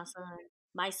Mhm, take my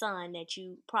son that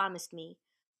you promised me?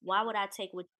 Why would mhm. I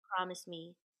take what you promised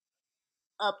me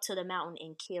up to the mountain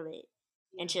and kill it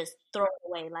and Yeah. just throw it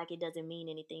away like it doesn't mean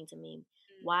anything to me?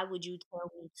 Mm, Why would you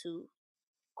tell me to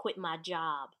quit my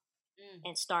job mm,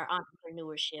 and start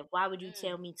entrepreneurship? Why would you mm,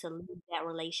 tell me to leave that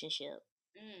relationship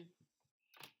mm,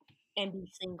 and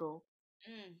be single?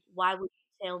 mm, Why would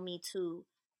you tell me to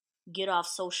get off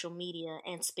social media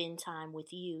and spend time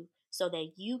with you so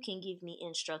that you can give me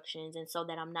instructions and so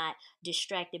that I'm not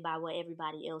distracted by what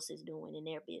everybody else is doing in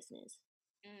their business?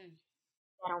 mm.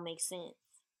 That don't make sense.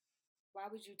 Why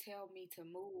would you tell me to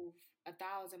move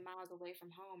 1,000 miles away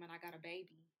from home and I got a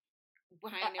baby?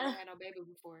 Well, I ain't never had no baby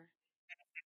before.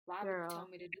 Why would you tell Girl.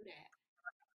 me to do that?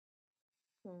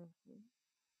 Mhm.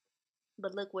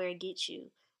 But look where it gets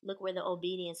you. Look where the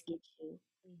obedience gets you.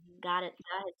 Mm-hmm. God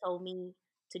has told me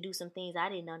to do some things I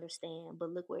didn't understand, but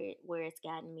look where it's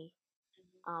gotten me.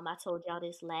 Mm-hmm. I told y'all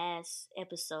this last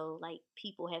episode, like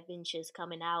people have been just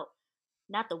coming out,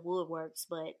 not the woodworks,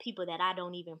 but people that I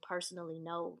don't even personally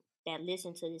know that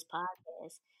listen Mm-hmm. to this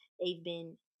podcast. they've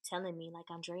been telling me, like,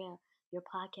 Andrea, your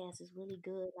podcast is really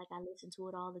good. Like, I listen to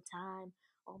it all the time.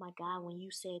 Oh my God, when you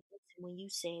said this and when you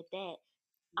said that,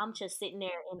 I'm Mm. just sitting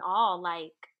there in awe.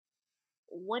 Like,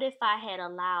 what if I had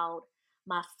allowed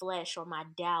my flesh or my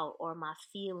doubt or my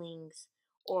feelings,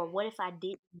 or what if I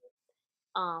didn't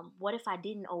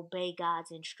obey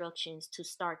God's instructions to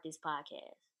start this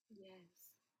podcast? Yes.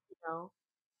 You know?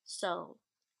 So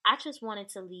I just wanted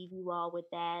to leave you all with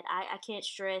that. I can't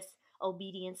stress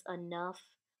obedience enough.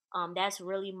 That's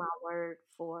really my word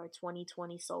for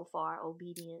 2020 so far,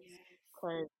 obedience. Yes.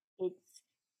 Because it's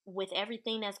with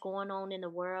everything that's going on in the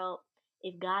world,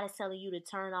 if God is telling you to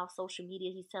turn off social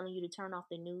media, He's telling you to turn off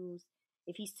the news,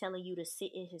 if He's telling you to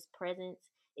sit in His presence,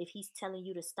 if He's telling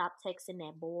you to stop texting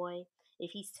that boy,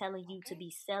 if He's telling you to Okay.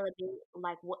 be celibate,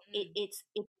 like what Mm. it's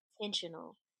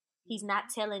intentional. Mhm. He's not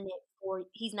telling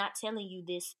you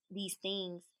these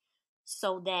things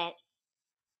so that,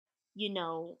 you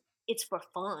know, it's for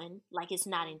fun, like it's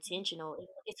not Mhm. intentional.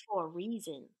 It's for a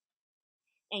reason.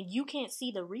 And you can't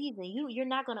see the reason. You're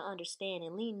not going to understand,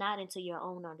 and lean not into your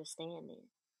own understanding.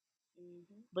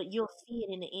 Mhm. But you'll see it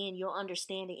in the end. You'll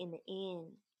understand it in the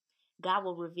end. God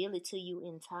will reveal it to you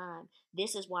in time.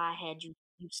 This is why I had you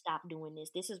stop doing this.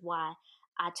 This is why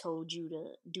I told you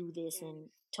to do this and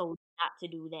Yes. told you not to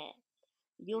do that.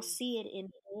 You'll see Yes. it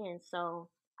in the end. So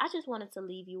I just wanted to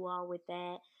leave you all with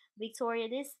that. Victoria,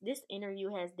 this interview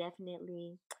has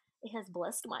definitely, it has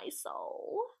blessed my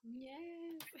soul.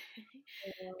 Yes.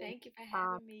 And, Thank you for um,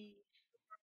 having me.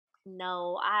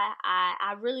 no,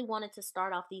 I really wanted to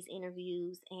start off these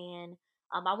interviews, and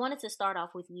I wanted to start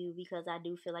off with you because I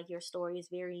do feel like your story is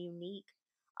very unique.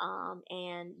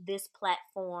 And this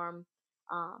platform,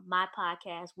 my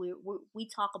podcast, we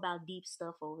talk about deep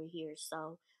stuff over here,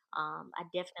 so I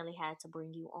definitely had to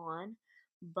bring you on.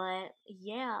 But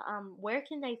yeah, where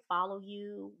can they follow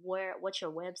you? What's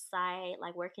your website?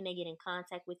 Like, where can they get in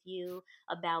contact with you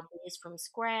about Biz from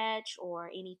Scratch or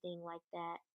anything like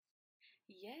that?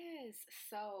 Yes.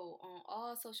 So on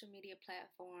all social media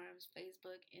platforms,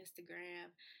 Facebook,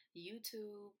 Instagram,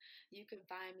 YouTube, you can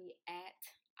find me at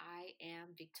I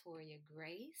am Victoria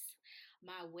Grace.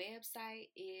 My website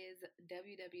is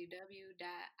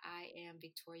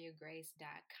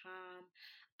www.iamvictoriagrace.com.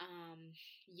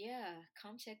 Yeah,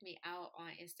 come check me out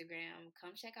on Instagram.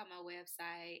 Come check out my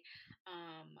website.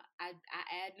 I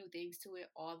add new things to it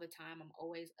all the time. I'm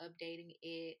always updating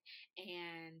it.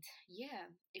 And yeah,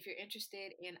 if you're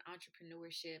interested in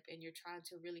entrepreneurship and you're trying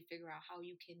to really figure out how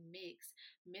you can mix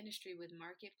ministry with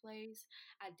marketplace,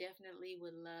 I definitely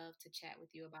would love to chat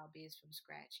with you about Biz from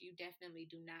Scratch. You definitely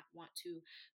do not want to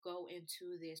go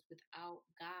into this without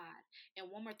God.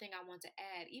 And one more thing I want to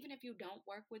add, even if you don't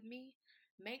work with me,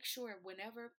 make sure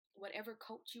whatever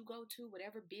coach you go to,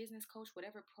 whatever business coach,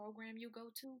 whatever program you go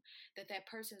to, that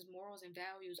person's morals and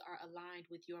values are aligned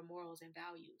with your morals and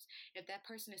values. If that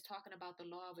person is talking about the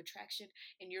law of attraction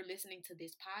and you're listening to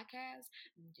this podcast,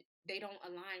 they don't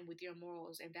align with your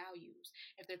morals and values.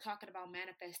 If they're talking about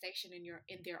manifestation in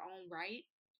their own right,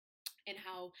 and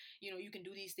how you can do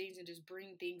these things and just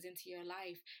bring things into your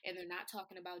life, and they're not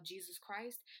talking about Jesus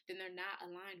Christ, then they're not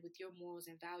aligned with your morals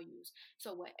and values.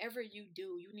 So whatever you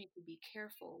do, you need to be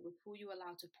careful with who you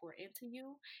allow to pour into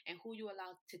you and who you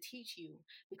allow to teach you,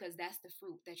 because that's the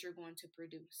fruit that you're going to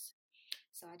produce.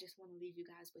 So I just want to leave you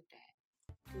guys with that.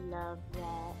 Love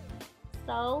that.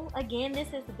 So, again, this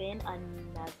has been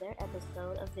another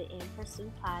episode of the In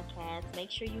Pursuit podcast.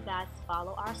 Make sure you guys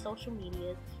follow our social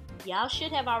medias. Y'all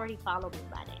should have already followed me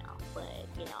by now, but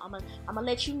I'm gonna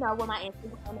let you know what my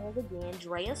Instagram is again.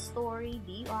 Drea Story,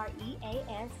 DreaSstory.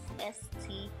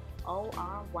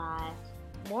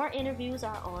 More interviews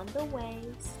are on the way.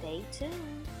 Stay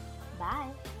tuned. Bye.